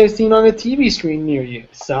that you may have seen on a TV screen near you.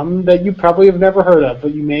 Some that you probably have never heard of,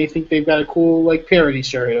 but you may think they've got a cool parody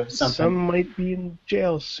shirt of something. Some might be in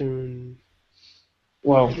jail soon.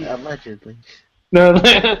 Whoa. Allegedly. No.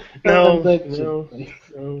 No. But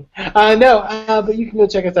you can go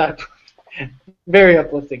check us out. Very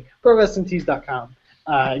uplifting. ProWrestlingTees.com.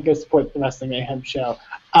 Go support the Wrestling Mayhem show.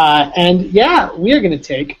 And we are going to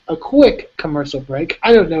take a quick commercial break.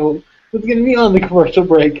 I don't know what's going to be on the commercial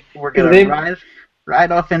break. We're going to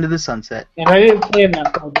ride off into the sunset. And I didn't plan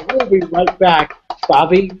that, but we'll be right back.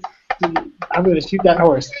 Bobby, I'm going to shoot that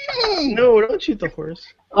horse. No, don't shoot the horse.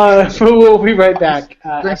 We'll be right back.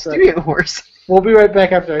 The studio horse. We'll be right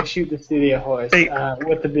back after I shoot the studio horse Hey.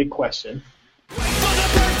 with the big question. For the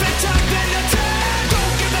perfect time, then attack.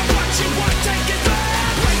 Don't give up what you want, take it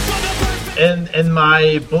back. Wait for the perfect. In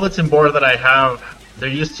my bulletin board that I have, there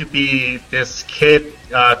used to be this kid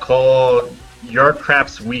called Your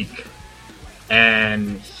Craps Week,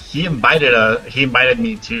 and he invited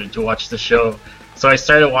me to watch the show. So I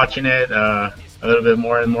started watching it a little bit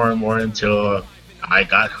more and more and more until I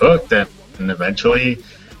got hooked, and eventually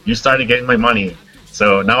you started getting my money.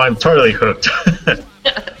 So now I'm totally hooked.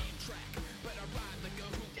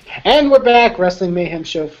 And we're back, Wrestling Mayhem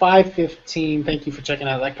Show 515. Thank you for checking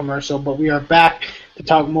out that commercial. But we are back to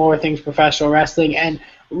talk more things professional wrestling. And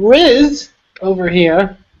Riz over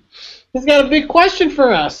here has got a big question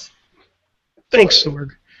for us. Thanks,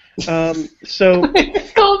 Sorg. So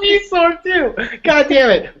It's called you Sorg too. God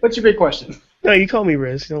damn it! What's your big question? no, you call me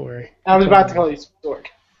Riz. Don't worry. I was about to call you Sorg.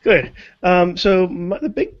 Good.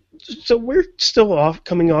 So we're still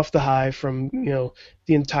coming off the high from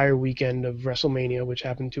the entire weekend of WrestleMania, which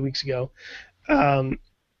happened 2 weeks ago, and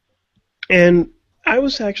I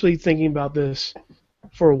was actually thinking about this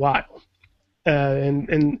for a while,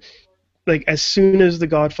 and as soon as The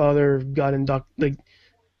Godfather got inducted,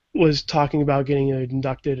 was talking about getting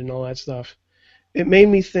inducted and all that stuff, it made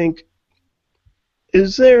me think: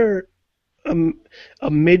 is there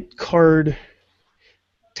a mid-card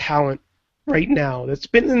talent right now that's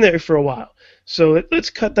been in there for a while? So let's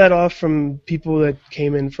cut that off from people that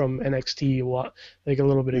came in from NXT a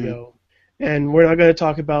little bit ago, and we're not going to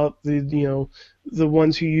talk about the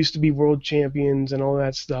ones who used to be world champions and all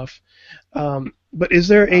that stuff. But is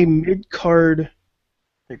there a mid-card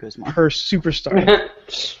There goes mine. per superstar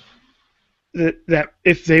that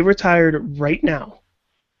if they retired right now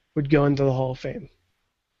would go into the Hall of Fame?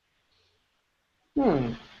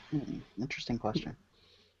 Interesting question.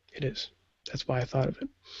 It is. That's why I thought of it.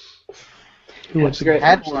 Who wants to great. I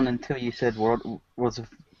had one until you said was a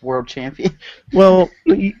world champion. Well,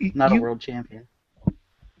 Not a world champion.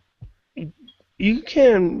 You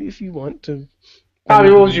can if you want to. Bobby,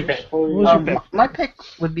 what was your pick? What was your- your pick? My pick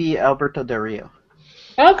would be Alberto Del Rio.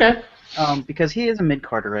 Okay. Because he is a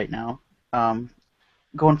mid-carder right now,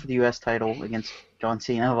 going for the U.S. title against John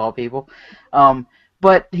Cena of all people.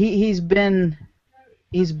 But he's been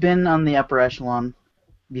on the upper echelon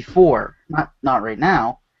before, not right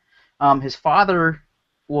now. His father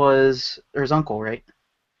was, or his uncle, right?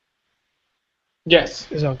 Yes.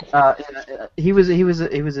 His uncle. He's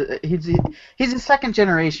a second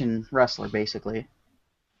generation wrestler basically,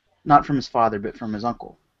 not from his father but from his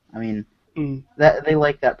uncle. I mean, that they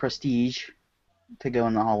like that prestige to go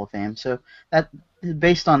in the Hall of Fame. So that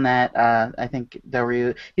based on that, I think Del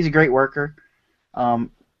Rio, he's a great worker,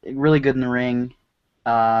 really good in the ring.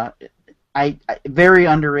 I very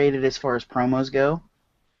underrated as far as promos go.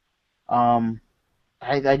 I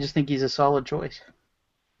just think he's a solid choice.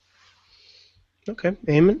 Okay,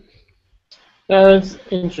 Eamon? That's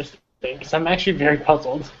interesting, because I'm actually very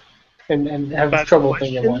puzzled and have About trouble the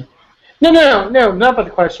thinking of question? one. No, not about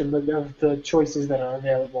the question, but of the choices that are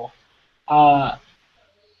available. God,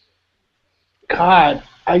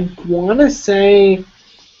 I want to say...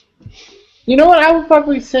 You know what? I would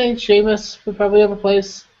probably say Sheamus would probably have a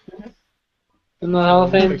place in the Hall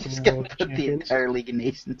of Fame. Just gonna put the entire League of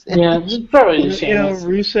Nations in. Yeah, probably You know, Sheamus.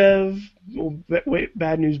 Rusev,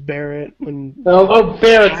 Bad News Barrett, when Oh,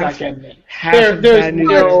 Barrett's not getting it. half There's of Bad News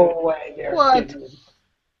no way Barrett's What? getting it.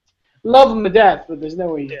 Love him to death, but there's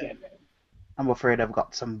no way he's getting it. I'm afraid I've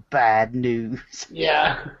got some bad news.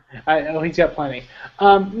 Yeah, he's got plenty.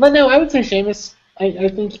 But no, I would say Sheamus. I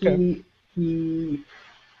think he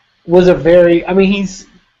was a very. I mean, he's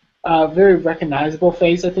a very recognizable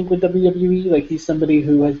face. I think with WWE, like he's somebody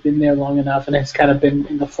who has been there long enough and has kind of been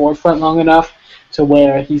in the forefront long enough to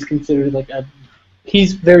where he's considered like a.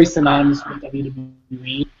 He's very synonymous with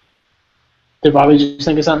WWE. Did Bobby just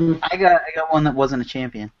think of something? I got one that wasn't a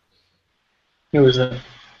champion. It was a.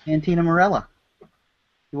 Santino Marella.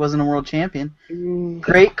 He wasn't a world champion. Mm,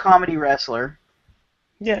 Great comedy wrestler.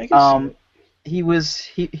 yeah, I guess. He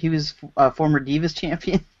was a former Divas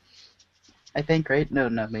champion. I think, right? No,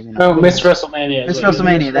 maybe not. Oh, Miss WrestleMania. Miss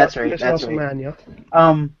WrestleMania, that's right. Miss That's right.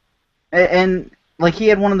 WrestleMania. And like he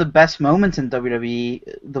had one of the best moments in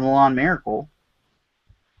WWE, the Milan Miracle.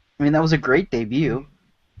 I mean, that was a great debut.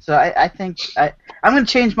 So I think I'm going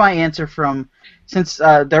to change my answer from, since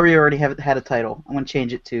Del Rio already had a title, I'm going to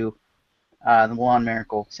change it to the Milan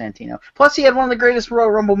Miracle, Santino. Plus, he had one of the greatest Royal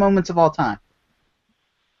Rumble moments of all time.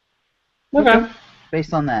 Okay.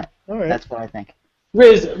 Based on that, All right. that's what I think.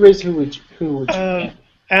 Riz, who would you pick?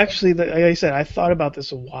 Actually, like I said, I thought about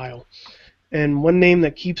this a while, and one name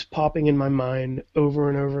that keeps popping in my mind over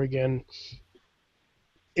and over again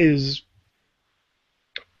is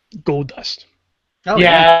Goldust. Oh,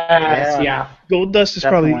 Yes, yeah. Goldust is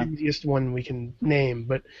probably the Definitely. easiest one we can name,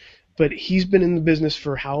 but he's been in the business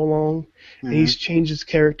for how long? And he's changed his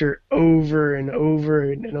character over and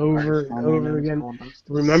over and over and over again.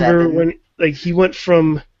 Remember when he went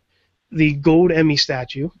from the gold Emmy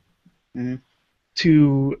statue Mhm.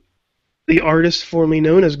 to the artist formerly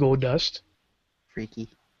known as Goldust Freaky.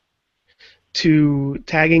 to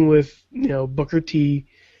tagging with Booker T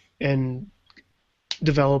and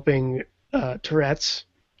developing Tourette's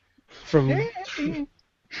from One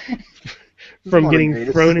of the getting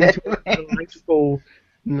greatest thrown into things.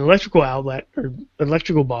 an electrical outlet or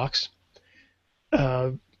electrical box,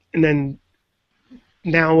 and then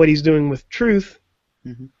now what he's doing with Truth,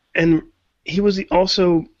 and he was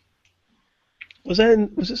also was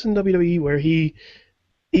this in WWE where he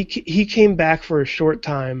came back for a short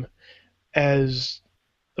time as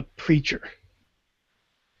a preacher.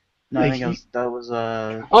 No, Like I think that was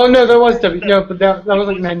Oh no, that was but that was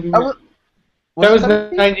like 90. That That was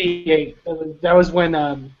that 98. That was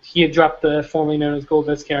when he had dropped the formerly known as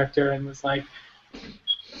Goldust character and was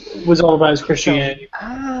all about his Christianity.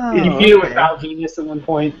 Oh, He beat it with okay. Val Venus at one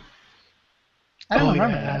point. I don't yeah,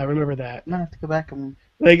 remember I that. remember that. I'm gonna have to go back and.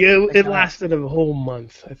 It lasted a whole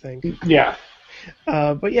month, I think. Yeah.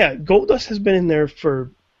 But yeah, Goldust has been in there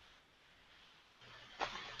for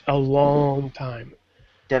a long time.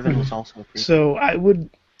 Devin was also a freak. So I would.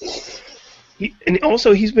 And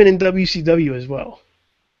also, he's been in WCW as well.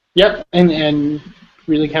 Yep, and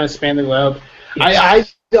really kind of span the globe.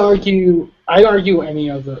 Yes. I'd argue any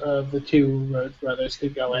of the two Rhodes brothers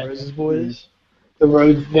could go in. Roses boys.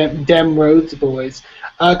 The them Rhodes boys.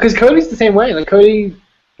 Because Cody's the same way. Like Cody,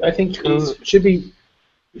 I think should be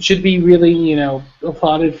really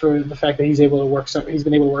applauded for the fact that he's been able to work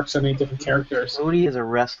so many different characters. Cody is a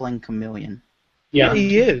wrestling chameleon. Yeah.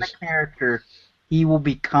 He is. The character, he will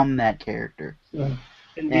become that character.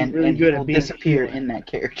 And and be and, really and good he will at being disappear human. in that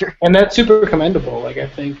character. And that's super commendable. Like I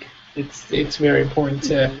think it's very important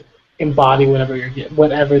to embody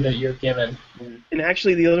whatever that you're given. And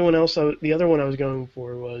actually, the other one I was going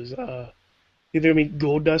for was either meet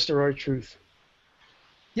Gold Dust or R-Truth.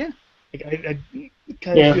 Yeah. Like, I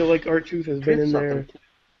kind of Yeah. feel like R-Truth has been in there.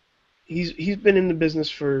 He's been in the business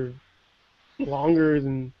for longer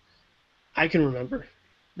than I can remember.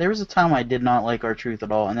 There was a time I did not like R-Truth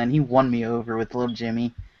at all, and then he won me over with Little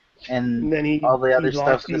Jimmy and And then he all the he other stuff,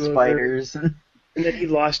 lost the you over- spiders. And then he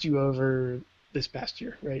lost you over this past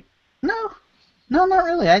year, right? No, not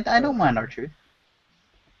really. I don't mind R-Truth.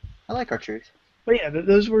 I like R-Truth. But yeah,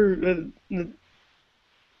 those were.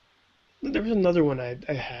 There was another one I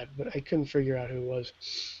had, but I couldn't figure out who it was.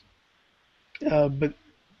 But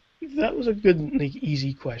that was a good, like,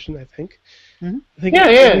 easy question, I think. Mhm. I think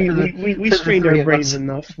Yeah. we For the strained three our of brains us.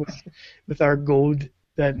 enough with our gold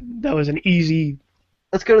that was an easy.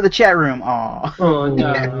 Let's go to the chat room. Aw. Oh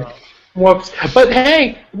no. Whoops. But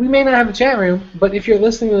hey, we may not have a chat room, but if you're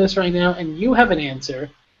listening to this right now and you have an answer,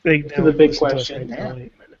 Like, To the big listen to us question. right now.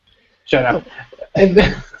 shut up. And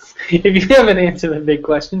if you have an answer to the big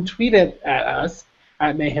question, tweet it at us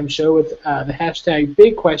at Mayhem Show with the hashtag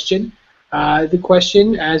Big Question. The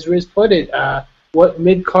question, as Riz put it, what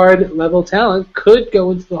mid-card level talent could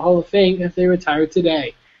go into the Hall of Fame if they retired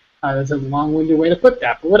today? That's a long-winded way to put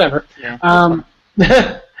that, but whatever. Yeah,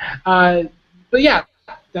 But yeah,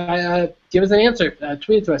 give us an answer.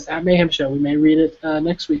 Tweet it to us at Mayhem Show. We may read it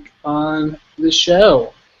next week on the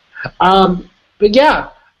show. But yeah,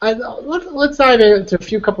 let's dive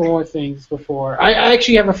into a couple more things before. I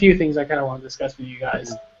actually have a few things I kind of want to discuss with you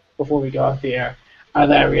guys before we go off the air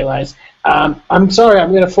that I realized. I'm sorry,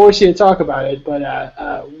 I'm going to force you to talk about it, but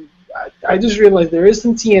I just realized there is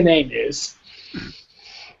some TNA news.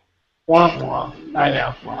 Wah, wah. I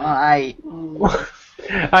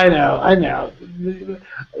know. I know.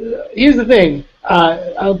 Here's the thing.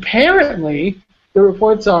 Apparently, the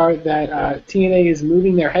reports are that TNA is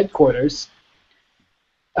moving their headquarters.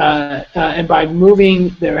 And by moving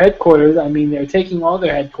their headquarters, I mean they're taking all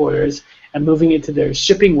their headquarters and moving it to their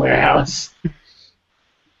shipping warehouse.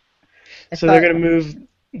 So they're going to move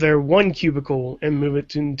their one cubicle and move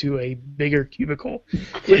it into a bigger cubicle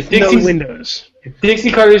with no Dixie's- windows. Dixie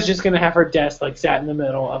Carter's just gonna have her desk like sat in the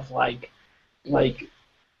middle of like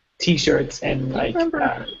t-shirts and like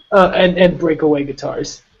and breakaway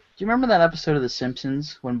guitars. Do you remember that episode of The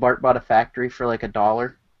Simpsons when Bart bought a factory for like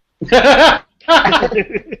 $1?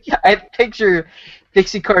 Yeah, I picture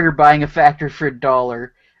Dixie Carter buying a factory for $1,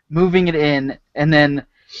 moving it in, and then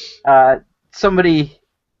somebody,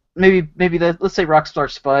 maybe let's say Rockstar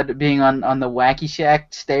Spud being on the Wacky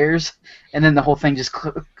Shack stairs, and then the whole thing just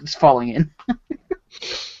falling in.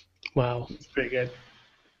 Wow. it's pretty good.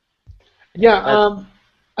 Yeah,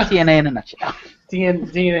 TNA in a nutshell.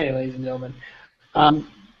 DNA, ladies and gentlemen.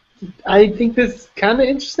 I think this is kind of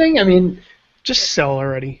interesting. I mean, Just sell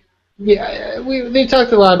already. yeah, we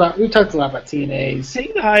talked a lot about TNA's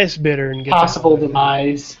Take the highest bidder and get possible the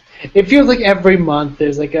demise. It feels like every month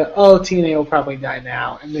there's like TNA will probably die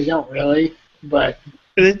now, and they don't really, but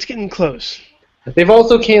It's getting close. they've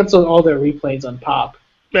also canceled all their replays on Pop.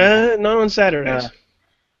 Not on Saturdays.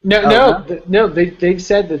 They've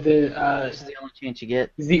said that This is the only chance you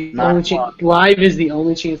get. live is the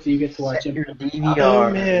only chance that you get to watch Set your it. DVRs. Oh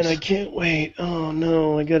man, I can't wait. Oh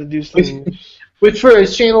no, I gotta do something. Which for a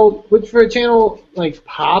channel like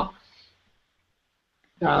Pop.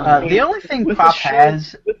 The only thing With Pop a show-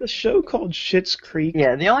 has, with a show called Schitt's Creek.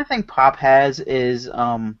 yeah, the only thing Pop has is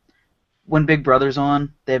when Big Brother's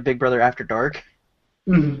on, they have Big Brother After Dark.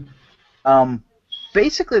 Mhm.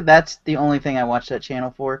 Basically, that's the only thing I watch that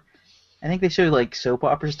channel for. I think they show like soap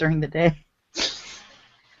operas during the day,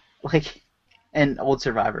 like, and old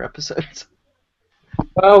Survivor episodes.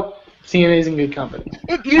 Well, TNA's in good company.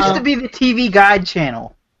 It used to be the TV Guide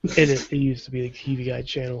channel. It used to be the TV Guide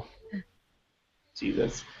channel.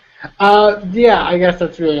 Jesus. Yeah, I guess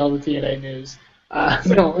that's really all the TNA news.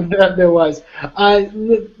 There was.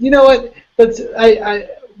 You know what?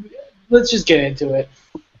 Let's just get into it.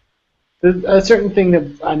 There's a certain thing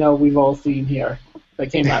that I know we've all seen here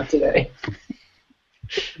that came out today.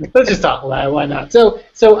 Let's just talk about it. Why not? So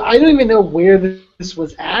I don't even know where this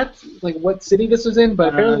was at, like what city this was in, but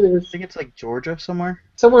apparently there I was think it's like Georgia somewhere.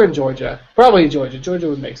 somewhere in Georgia, probably Georgia. Georgia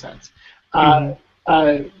would make sense.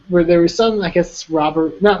 Where there was some, I guess,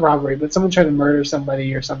 not robbery, but someone trying to murder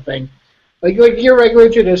somebody or something. Like your regular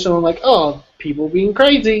traditional, like, oh, people being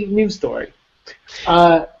crazy, news story.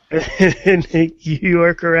 You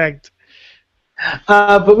are correct.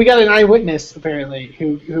 But we got an eyewitness apparently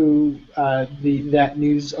who that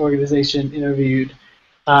news organization interviewed,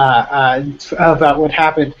 about what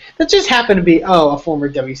happened. That just happened to be a former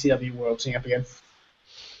WCW World Champion.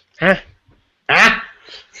 Huh?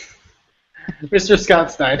 Mr.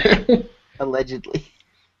 Scott Steiner. Allegedly.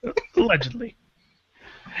 Allegedly.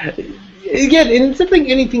 Again, and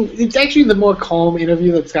it's actually the more calm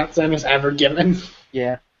interview that Scott Steiner's ever given.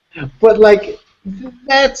 Yeah. But, like,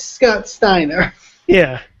 that's Scott Steiner.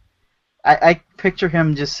 Yeah. I picture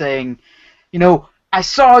him just saying, I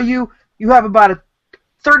saw you. You have about a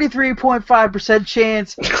 33.5%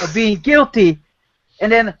 chance of being guilty.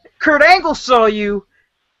 And then Kurt Angle saw you.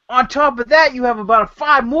 On top of that, you have about a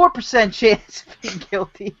 5% more chance of being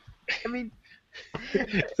guilty. I mean...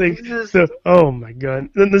 Oh my god!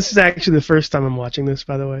 This is actually the first time I'm watching this,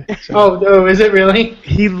 by the way. So. Oh, is it really?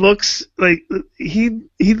 He looks like he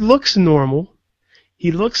looks normal.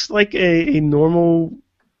 He looks like a normal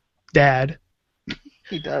dad.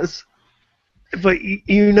 He does. But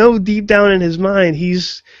deep down in his mind,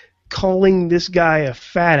 he's calling this guy a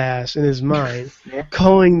fat ass in his mind. Yeah.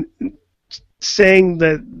 Saying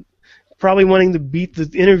that, probably wanting to beat the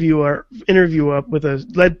interview up with a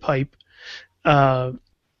lead pipe. Jump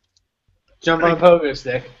on a pogo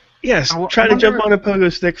stick. Yes, try to jump on a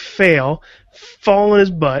pogo stick, fail, fall on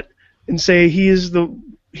his butt, and say he is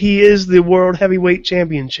the world heavyweight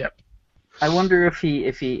championship. I wonder if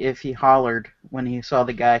he hollered when he saw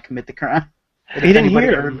the guy commit the crime. He didn't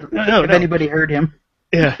hear him. No. Anybody heard him.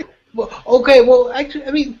 Yeah. Well, okay. Well, actually,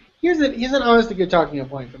 I mean, here's an honest to good talking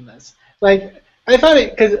point from this. Like, I found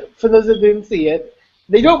it because for those that didn't see it.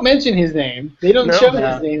 They don't mention his name. They don't show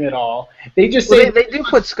his name at all. They just say... They do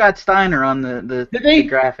put Scott Steiner on the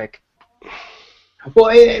graphic.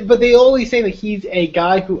 Well, but they only say that he's a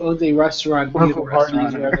guy who owns a restaurant near the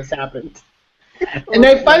parties where this happened. And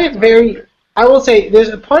I find it very... I will say, there's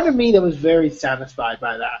a part of me that was very satisfied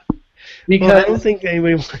by that. Because I don't think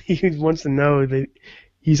anybody wants to know that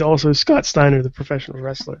he's also Scott Steiner, the professional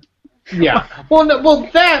wrestler. Yeah. Well,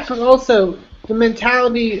 that, but also... The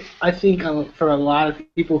mentality, I think, for a lot of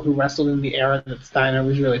people who wrestled in the era that Steiner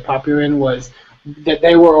was really popular in was that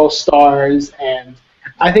they were all stars, and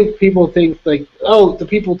I think people think, like, the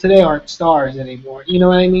people today aren't stars anymore. You know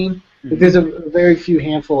what I mean? Mm-hmm. Like, there's a very few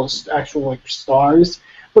handful of actual, like, stars.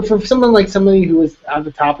 But for somebody who was at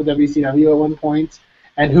the top of WCW at one point,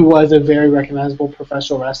 and who was a very recognizable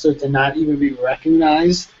professional wrestler, to not even be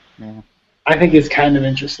recognized, I think is kind of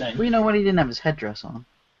interesting. Well, you know what? He didn't have his headdress on.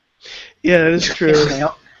 Yeah, that's true.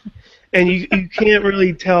 And you can't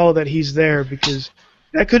really tell that he's there because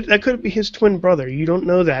that could be his twin brother. You don't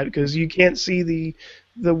know that because you can't see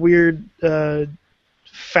the weird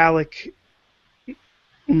phallic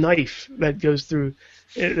knife that goes through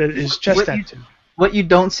his chest tattoo. What you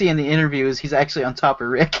don't see in the interview is he's actually on top of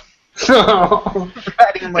Rick.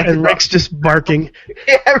 And Rick's just barking.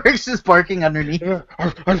 Yeah, Rick's just barking underneath.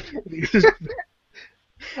 Just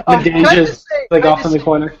off in the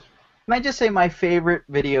corner. Can I just say my favorite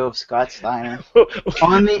video of Scott Steiner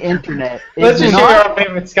on the internet Let's just share our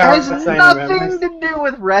favorite Scott Steiner nothing to do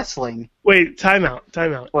with wrestling. Wait, time out.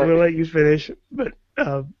 What? I'm gonna let you finish, but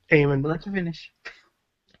Eamon. Let you finish.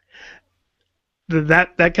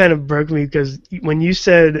 That kind of broke me because when you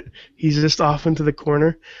said he's just off into the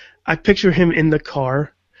corner, I picture him in the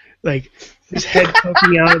car, like his head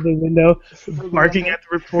poking out of the window, barking at the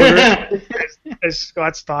reporter as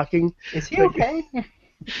Scott's talking. Is he okay?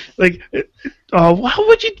 Like, why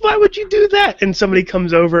would you do that? And somebody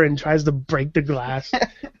comes over and tries to break the glass.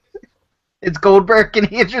 It's Goldberg. Can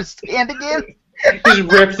he hit your stand again? Just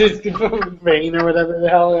rips his vein or whatever the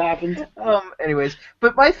hell happened. Anyways,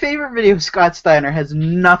 but my favorite video of Scott Steiner has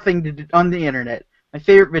nothing to do on the internet. My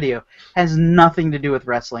favorite video has nothing to do with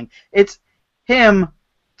wrestling. It's him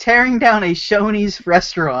tearing down a Shoney's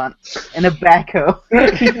restaurant in a backhoe.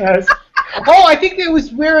 Yes. Oh, I think it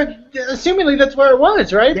was assumingly that's where it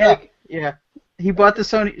was, right? Yeah, yeah. He bought the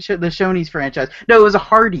Shoney's franchise. No, it was a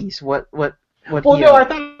Hardee's. What? Well, no, I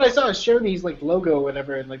thought I saw a Shoney's logo or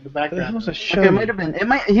whatever in the background. It was a Okay, it might have been.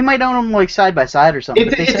 He might own them side by side or something.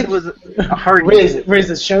 But they said it was a Hardee's. Riz,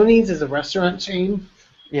 the Shoney's is a restaurant chain.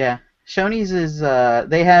 Yeah, Shoney's is.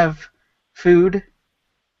 They have food,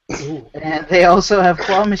 and they also have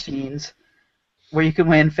claw machines where you can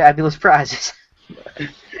win fabulous prizes.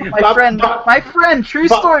 My friend, true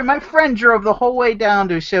story. My friend drove the whole way down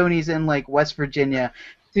to Shoney's in West Virginia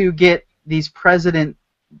to get these president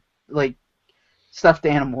stuffed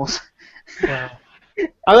animals. Wow.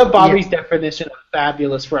 I love Bobby's definition of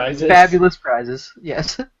fabulous prizes. Fabulous prizes,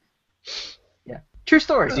 yes. Yeah. True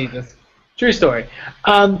story. Jesus. True story.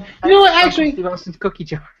 You know what? Actually, cookie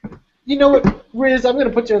jar. You know what, Riz? I'm going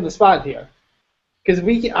to put you on the spot here because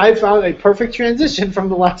I found a perfect transition from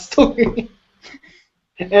the last story.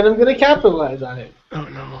 and I'm going to capitalize on it. Oh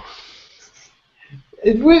no.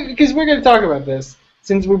 Because we're going to talk about this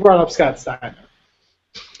since we brought up Scott Steiner.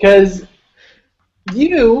 Because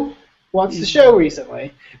you watched the show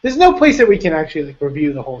recently. There's no place that we can actually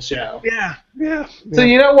review the whole show. Yeah. So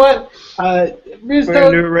you know what? Riz, We're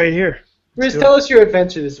gonna do it right here. tell us your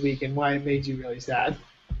adventure this week and why it made you really sad.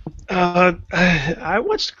 I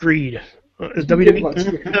watched Greed. did watch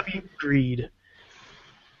Greed. WWE Greed.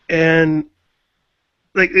 And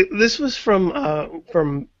like this was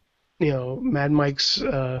from Mad Mike's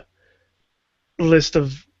list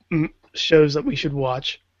of shows that we should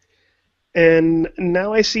watch. And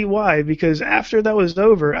now I see why, because after that was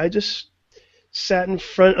over, I just sat in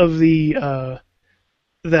front of the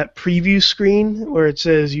that preview screen where it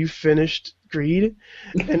says you finished Greed,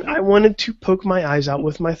 and I wanted to poke my eyes out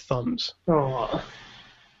with my thumbs. Aw.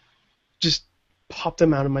 Just pop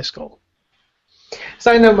them out of my skull.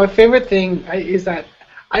 So I know my favorite thing is that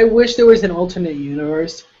I wish there was an alternate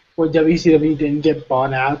universe where WCW didn't get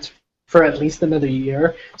bought out for at least another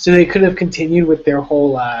year, so they could have continued with their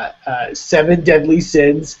whole 7 Deadly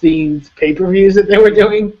Sins themed pay-per-views that they were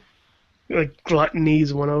doing. Like Gluttony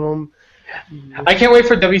is one of them. I can't wait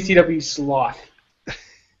for WCW Sloth.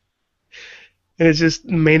 And it's just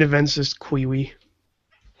main event's just Kwee-wee.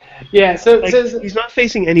 Yeah, so Like, he's not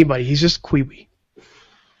facing anybody. He's just Kwee-wee.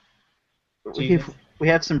 We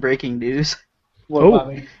have some breaking news. Oh.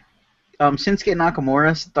 Bobby? Shinsuke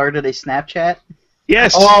Nakamura started a Snapchat.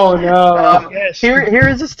 Yes. Oh no! Yes. Here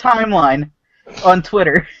is his timeline on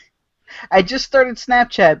Twitter. I just started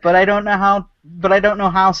Snapchat, but I don't know how. But I don't know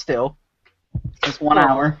how still. It's 1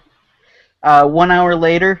 hour. 1 hour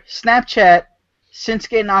later, Snapchat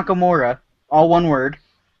Shinsuke Nakamura, all one word.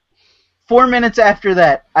 4 minutes after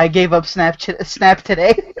that, I gave up Snap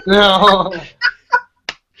today. No.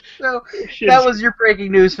 So that was your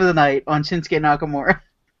breaking news for the night on Shinsuke Nakamura.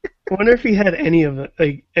 I wonder if he had any of it,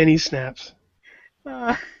 like any snaps.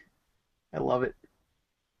 I love it.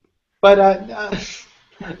 But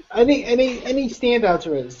any standouts,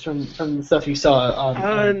 Riz, from the stuff you saw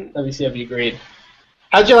on WCW Greed?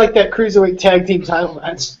 How'd you like that Cruiserweight Tag Team title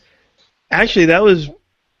match? Actually, that was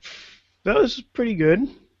pretty good. I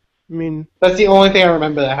mean, That's the only thing I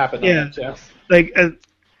remember that happened Yeah. on that show. like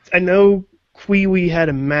I know Kwee-wee had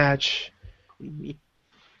a match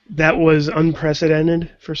that was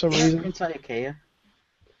unprecedented for some reason. Inside Ikea.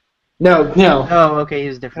 No. Oh, okay,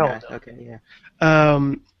 he's a different guy. Okay, yeah.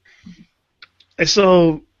 I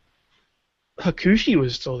saw Hakushi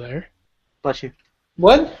was still there. Bless you.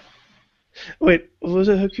 What? Wait, was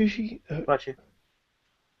it Hakushi? Bless you.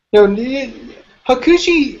 No,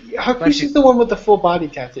 Hakushi's the one with the full body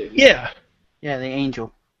tattoo. Yeah, Yeah, the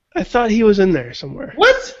angel. I thought he was in there somewhere.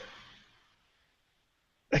 What?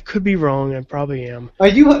 I could be wrong. I probably am.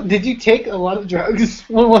 Did you take a lot of drugs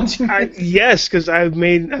while watching this? Yes, because I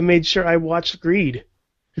made sure I watched Greed.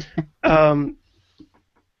 There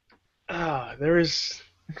was.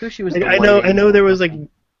 Hakushi was. I know there was like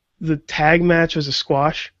the tag match was a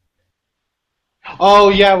squash. Oh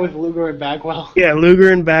yeah, with Luger and Bagwell. Yeah,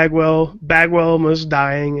 Luger and Bagwell. Bagwell almost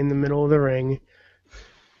dying in the middle of the ring.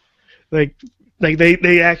 Like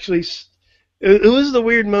they actually. It was the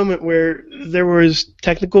weird moment where there was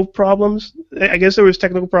technical problems. I guess there was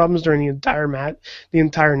technical problems during the entire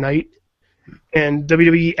night, and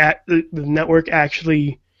WWE at the network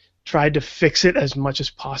actually tried to fix it as much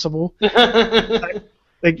as possible.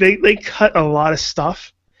 Like they cut a lot of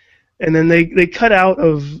stuff, and then they cut out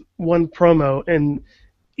of one promo, and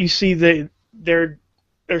you see they're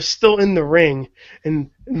still in the ring,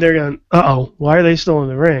 and they're going, uh-oh, why are they still in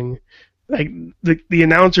the ring? Like the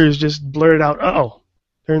announcers just blurted out, uh-oh,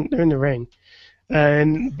 they're in the ring,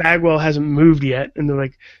 and Bagwell hasn't moved yet, and they're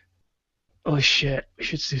like, oh shit, we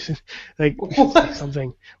should say something.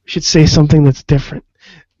 We should say something that's different.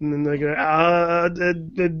 And then they go,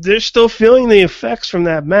 they're still feeling the effects from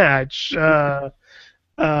that match. And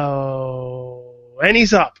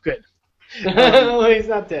he's up, good. Well, he's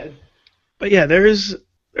not dead. But yeah,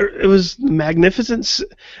 it was magnificent.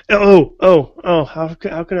 How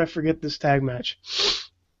can I forget this tag match?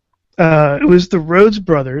 It was the Rhodes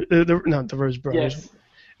brothers, not the Rhodes brothers. Yes. It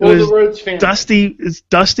Well, was the Rhodes family. It's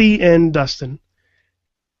Dusty and Dustin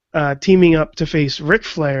teaming up to face Ric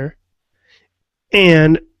Flair.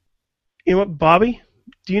 And you know what, Bobby?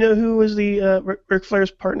 Do you know who was the Ric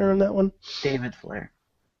Flair's partner on that one? David Flair.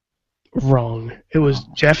 Wrong. It was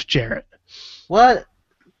Jeff E. What?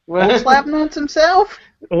 Old Slapnuts himself?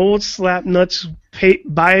 Old Slapnuts,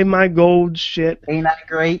 buy my gold shit. Ain't that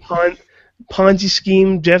great? Ponzi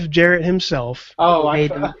scheme, Jeff Jarrett himself. Oh,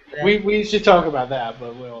 we should talk about that,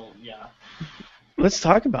 but yeah. Let's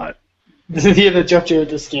talk about it. Did he have the Jeff Jarrett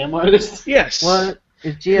the scam artist? Yes. What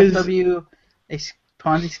is GFW a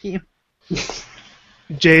Ponzi scheme?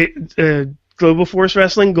 Global Force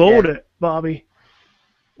Wrestling Gold, Yeah. Bobby.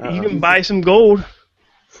 Uh-oh. You can buy some gold,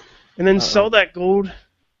 and then sell that gold,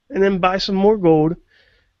 and then buy some more gold,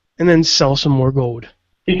 and then sell some more gold.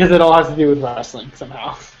 Because it all has to do with wrestling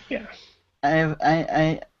somehow. Yeah.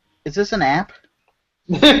 Is this an app?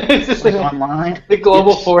 It's just Like like online? the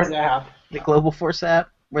Global Force app. The Global Force app?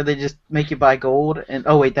 Where they just make you buy gold? And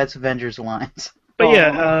oh wait, that's Avengers Alliance. But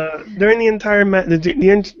yeah, during the entire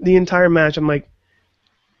the entire match, I'm like,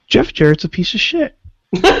 Jeff Jarrett's a piece of shit.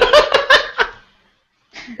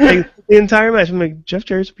 Like, the entire match, I'm like, Jeff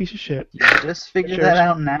Jarrett's a piece of shit. You just figured that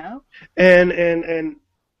out now? And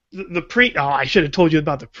the pre. Oh, I should have told you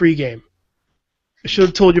about the pregame. I should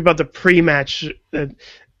have told you about the pre-match. The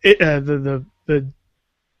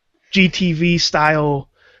GTV style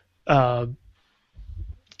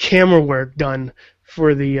camera work done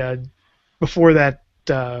for the before that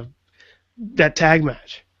tag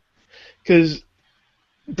match. Because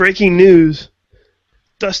breaking news,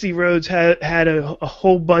 Dusty Rhodes had a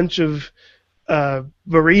whole bunch of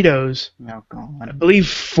burritos. Oh, I God. believe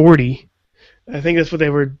 40. I think that's what they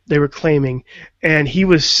were claiming, and he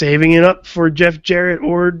was saving it up for Jeff Jarrett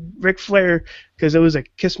or Ric Flair because it was a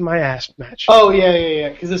kiss my ass match. Oh, yeah.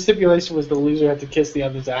 Because the stipulation was the loser had to kiss the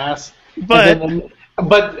other's ass. But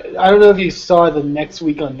But I don't know if you saw the next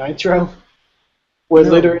week on Nitro, where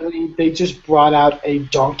No. literally they just brought out a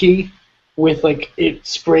donkey with like it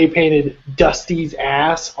spray painted Dusty's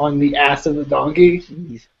ass on the ass of the donkey,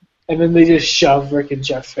 Jeez. and then they just shoved Rick and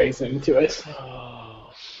Jeff's face into it.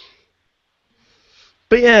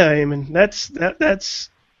 But yeah, I mean that's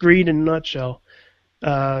Greed in a nutshell.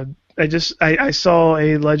 I saw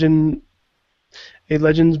a legend's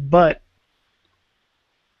butt.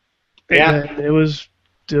 Yeah. And it was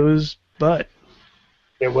butt.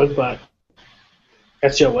 It was bad.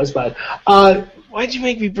 That show was bad. Why'd you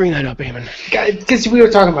make me bring that up, Eamon? Because we were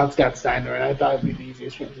talking about Scott Steiner, and I thought it'd be the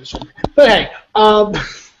easiest transition. But hey,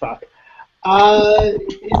 fuck.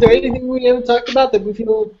 Is there anything we haven't talked about that we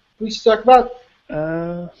feel we should talk about?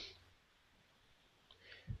 I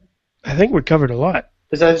think we covered a lot.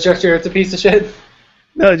 Besides Jeff Jarrett's a piece of shit?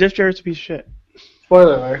 No, Jeff Jarrett's a piece of shit.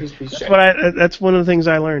 Spoiler alert, he's a piece of shit. That's one of the things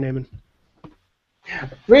I learned, Eamon.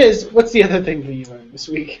 Riz, what's the other thing that you learned this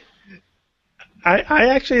week? I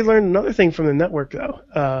actually learned another thing from the network, though.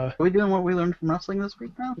 Are we doing what we learned from wrestling this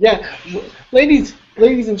week now? Yeah, ladies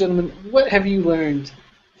and gentlemen, what have you learned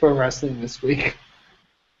from wrestling this week?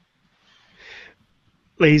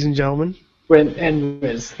 Ladies and gentlemen, And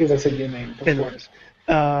Riz, because I said your name before.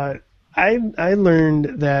 I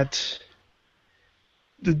learned that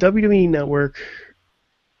the WWE Network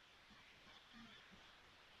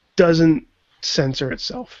doesn't censor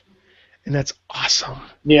itself, and that's awesome.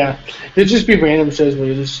 Yeah, there'd just be random shows where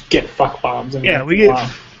you just get fuck bombs. And Yeah, we get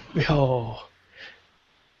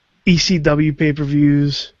ECW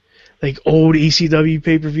pay-per-views, like old ECW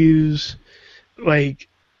pay-per-views, like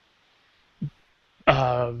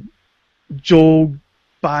Joel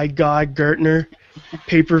by God Gertner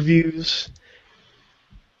pay-per-views.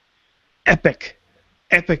 Epic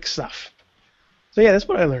stuff. So yeah, that's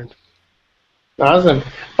what I learned. Awesome.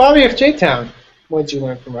 Bobby F. J. Town, what did you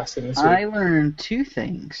learn from wrestling this week? I learned two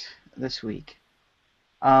things this week.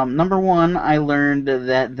 Number one, I learned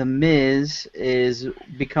that The Miz is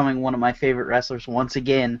becoming one of my favorite wrestlers once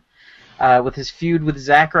again, with his feud with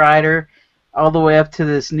Zack Ryder, all the way up to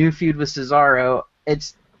this new feud with Cesaro.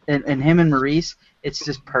 It's and him and Maurice. It's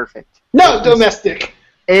just perfect. No, domestic.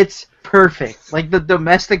 It's perfect. Like the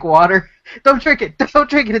domestic water. Don't drink it. Don't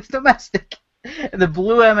drink it. It's domestic. And the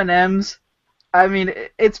blue M&Ms. I mean,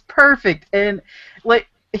 it's perfect. And like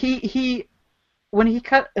he when he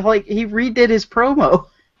redid his promo.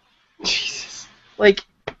 Jesus. Like,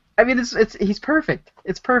 I mean, he's perfect.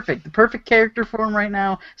 It's perfect. The perfect character for him right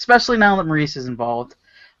now, especially now that Maurice is involved.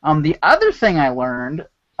 The other thing I learned,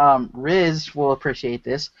 Riz will appreciate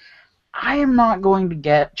this. I'm going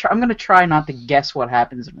to try not to guess what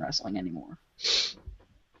happens in wrestling anymore.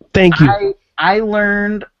 Thank you. I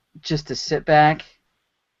learned just to sit back,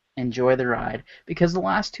 enjoy the ride, because the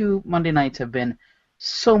last two Monday nights have been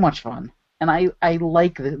so much fun, and I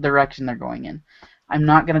like the direction they're going in. I'm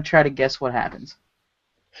not going to try to guess what happens.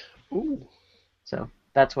 Ooh. So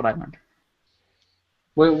that's what I learned.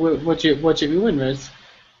 What you doing, Riz?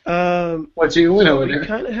 What you doing So over we there?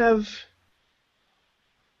 kind of have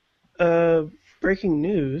breaking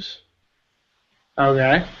news.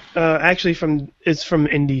 Okay. Actually, it's from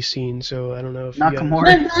indie scene, so I don't know if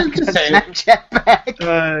Nakamura Just say it. Snapchat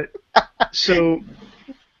back. So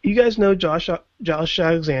you guys know Josh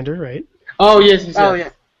Alexander, right? Oh yes, yes. Oh yeah.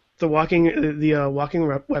 the walking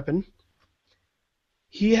weapon.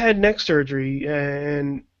 He had neck surgery,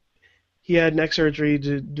 and he had neck surgery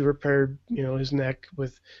to repair, his neck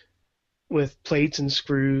with plates and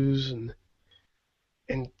screws, and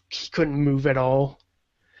he couldn't move at all.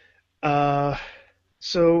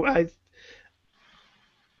 So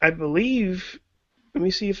I believe. Let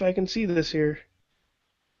me see if I can see this here.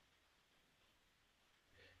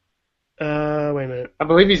 Wait a minute. I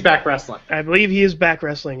believe he's back wrestling. I believe he is back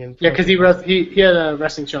wrestling in. Yeah, because he had a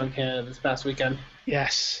wrestling show in Canada this past weekend.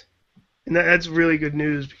 Yes, and that's really good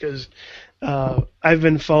news because I've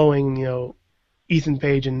been following, Ethan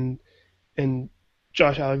Page and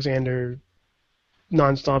Josh Alexander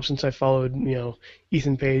nonstop since I followed,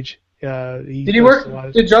 Ethan Page. Did he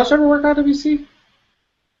work? Did Josh ever work on WC?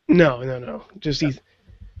 No. Just Ethan.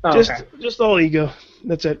 Oh, okay. Just all ego.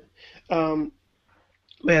 That's it.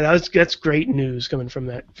 Man, that's great news coming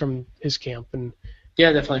from his camp, and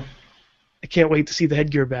Yeah, definitely. I can't wait to see the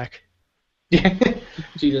headgear back. Yeah,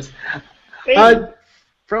 Jesus. Hey.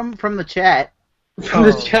 From the chat, From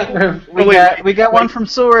the chat room. we got one from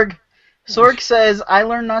Sorg. Sorg says, "I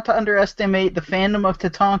learned not to underestimate the fandom of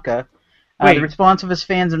Tatanka. Wait. The response of his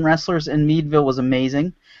fans and wrestlers in Meadville was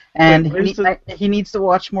amazing, and Wait, he needs to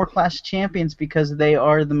watch more Clash of Champions because they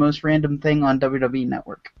are the most random thing on WWE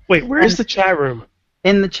Network." Wait, where's the chat room?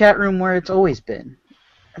 In the chat room where it's always been.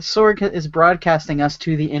 Sorg is broadcasting us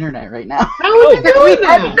to the internet right now. How is he doing We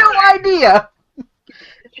had that? no idea.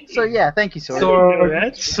 So yeah, thank you, Sorg.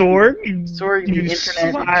 That's Sorg. Sorg, the internet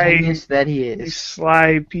sly, genius that he you is.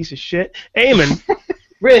 sly piece of shit. Eamon,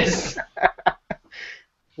 Riz.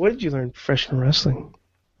 what did you learn in professional wrestling?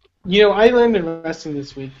 I learned in wrestling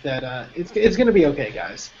this week that it's going to be okay,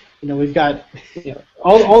 guys. We've got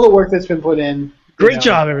all the work that's been put in. Great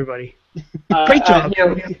job, everybody. Great job.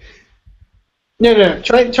 No.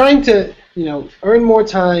 Trying to earn more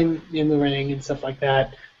time in the ring and stuff like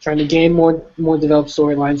that. Trying to gain more developed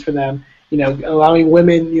storylines for them. Allowing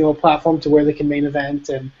women a platform to where they can main event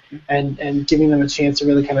and giving them a chance to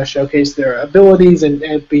really kind of showcase their abilities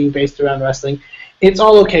and being based around wrestling. It's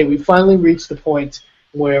all okay. We finally reached the point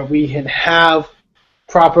where we can have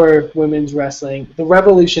proper women's wrestling. The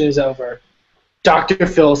revolution is over. Dr.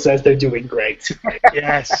 Phil says they're doing great.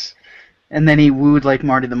 Yes. And then he wooed like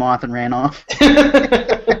Marty the Moth and ran off.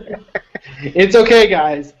 It's okay,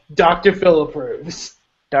 guys. Dr. Phil approves.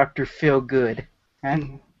 Dr. Phil Good. Huh?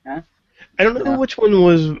 Huh? I don't know which one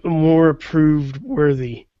was more approved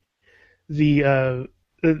worthy. The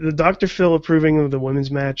Dr. Phil approving of the women's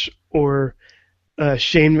match or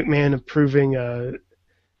Shane McMahon approving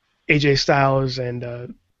AJ Styles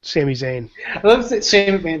and Sami Zayn. I love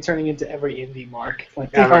Shane McMahon turning into every indie mark.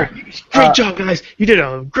 Like, Great job, guys. You did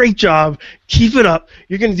a great job. Keep it up.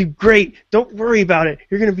 You're going to do great. Don't worry about it.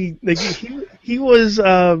 You're going to be like he was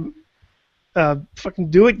fucking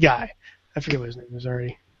do it guy. I forget what his name was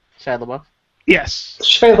already. Shia LaBeouf. Yes.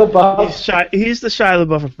 Shia LaBeouf. He's the Shia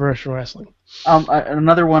LaBeouf of professional wrestling.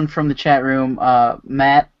 Another one from the chat room.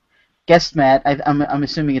 Matt, guest Matt. I'm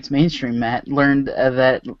assuming it's mainstream Matt. Learned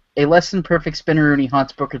that a less than perfect spinneroonie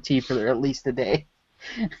haunts Booker T for at least a day.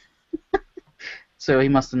 So he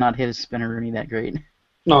must have not hit his spinneroonie that great.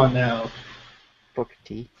 Oh no. Booker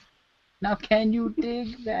T. Now can you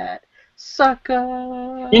dig that,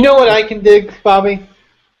 sucker? You know what I can dig, Bobby?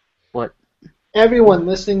 What? Everyone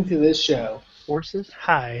listening to this show, Horses?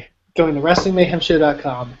 Hi. going to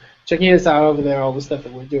WrestlingMayhemShow.com, checking us out over there, all the stuff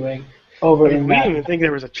that we're doing over in We that. didn't even think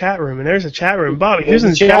there was a chat room, and there's a chat room. Bobby, who's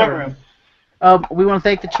in the chat room? We want to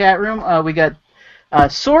thank the chat room. We got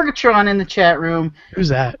Sorgatron in the chat room. Who's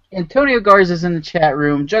that? Antonio Garza's in the chat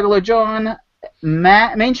room. Juggalo John,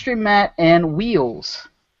 Matt, Mainstream Matt, and Wheels.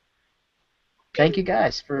 Thank you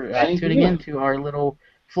guys for tuning in to our little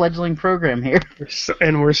fledgling program here.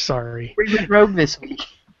 We're sorry. We went rogue this week.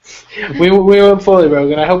 We went fully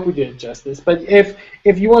rogue, and I hope we did justice. But if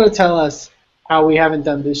you want to tell us how we haven't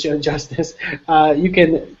done this show justice, you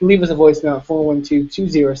can leave us a voicemail at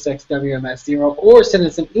 412-206-WMS0 or send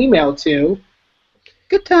us an email to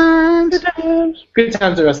Good times.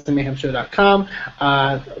 goodtimes@WrestlingMayhemShow.com.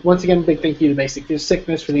 Once again, big thank you to Basic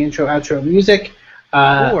Sickness for the intro outro music.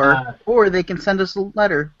 Or they can send us a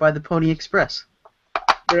letter by the Pony Express.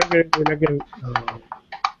 We're not gonna.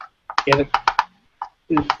 Yeah,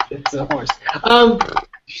 it's a horse.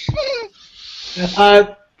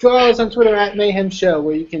 Follow us on Twitter at Mayhem Show,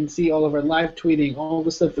 where you can see all of our live tweeting, all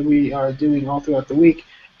the stuff that we are doing all throughout the week.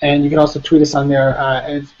 And you can also tweet us on there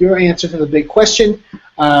as your answer to the big question.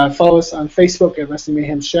 Follow us on Facebook at Wrestling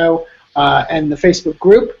Mayhem Show and the Facebook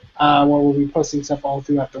group, where we'll be posting stuff all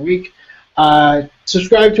throughout the week.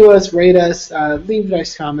 Subscribe to us, rate us, leave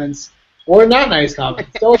nice comments, or not nice comments.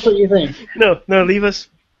 Tell us what you think. No, leave us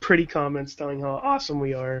pretty comments telling how awesome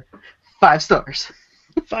we are. 5 stars.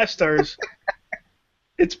 5 stars.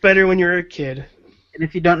 It's better when you're a kid. And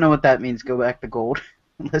if you don't know what that means, go back to gold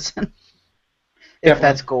and listen. If Definitely.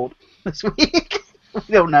 that's gold this week. We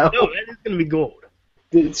don't know. No, that is going to be gold.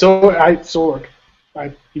 Sorg.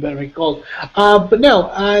 You better make it gold. But no,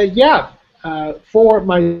 for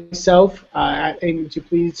myself, at Aiming to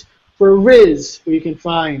Please, for Riz, who you can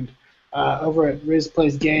find over at Riz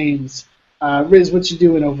Plays Games. Riz, what you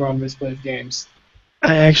doing over on Riz Plays Games?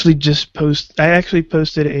 I actually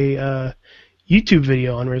posted a YouTube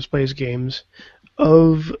video on Riz Plays Games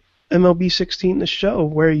of MLB 16, the show,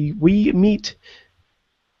 where we meet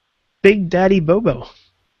Big Daddy Bobo.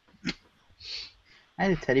 I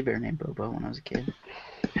had a teddy bear named Bobo when I was a kid.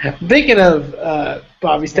 Thinking of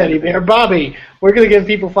Bobby's teddy bear, Bobby, where can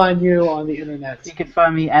people find you on the internet? You can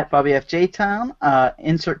find me at BobbyFJTown,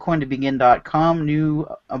 insertcointobegin.com, new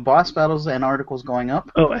boss battles and articles going up.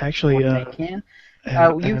 Oh, actually, when they can. We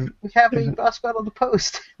have a boss battle to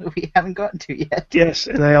post that we haven't gotten to yet. Yes,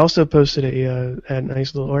 and I also posted a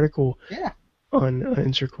nice little article on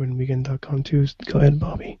insertcointobegin.com too. Go ahead,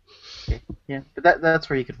 Bobby. Okay. Yeah, but that's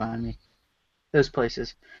where you can find me. Those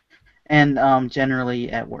places. And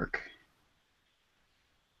generally at work.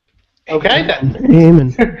 Okay, then.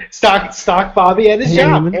 Amen. Stock Bobby at his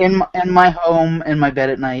job. In my home, in my bed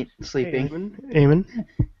at night, sleeping. Amen.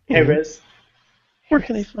 Hey, Riz. Where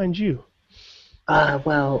can they find you?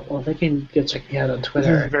 Well, they can go check me out on This is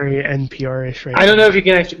Twitter. very NPR-ish right I don't now. know if you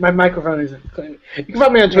can actually. My microphone isn't clear. You can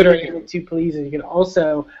find me on Twitter at Aiming2Please, and you can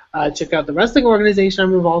also check out the wrestling organization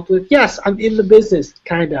I'm involved with. Yes, I'm in the business,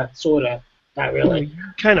 kinda, sorta, not really. You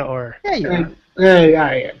kind of are. Yeah, you are.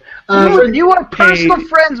 I am. You are personal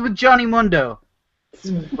friends with Johnny Mundo.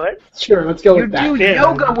 What? Sure, let's go You with that. do Yeah,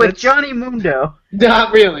 yoga with that's- Johnny Mundo.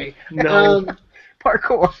 Not really. No.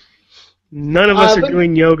 Parkour. None of us are but-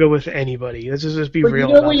 doing yoga with anybody. Let's just be But you real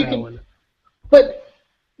know about what you that can- one. But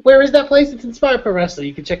where is that place? It's Inspire Pro Wrestling.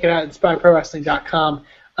 You can check it out at inspireprowrestling.com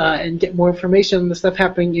and get more information on the stuff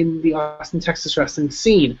happening in the Austin, Texas wrestling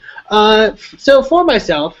scene. So for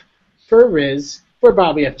myself, for Riz, for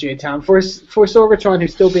Bobby FJ Town, for Sorgatron,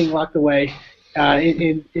 who's still being locked away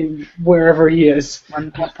in wherever he is.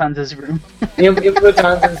 One Panza's room. In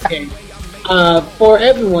Latanza's game. For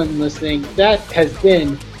everyone listening, that has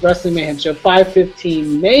been Wrestling Mayhem Show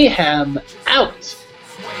 515 Mayhem out. Just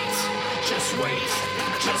wait, just wait,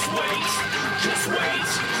 just wait,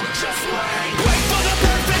 just wait. Wait for the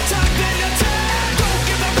perfect time, then attack. Don't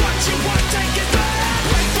give up what you want, take it back.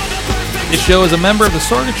 Wait for the perfect This show is a member of the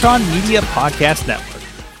Sorgatron Media Podcast Network.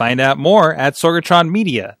 Find out more at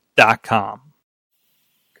sorgatronmedia.com.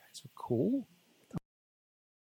 Guys are cool.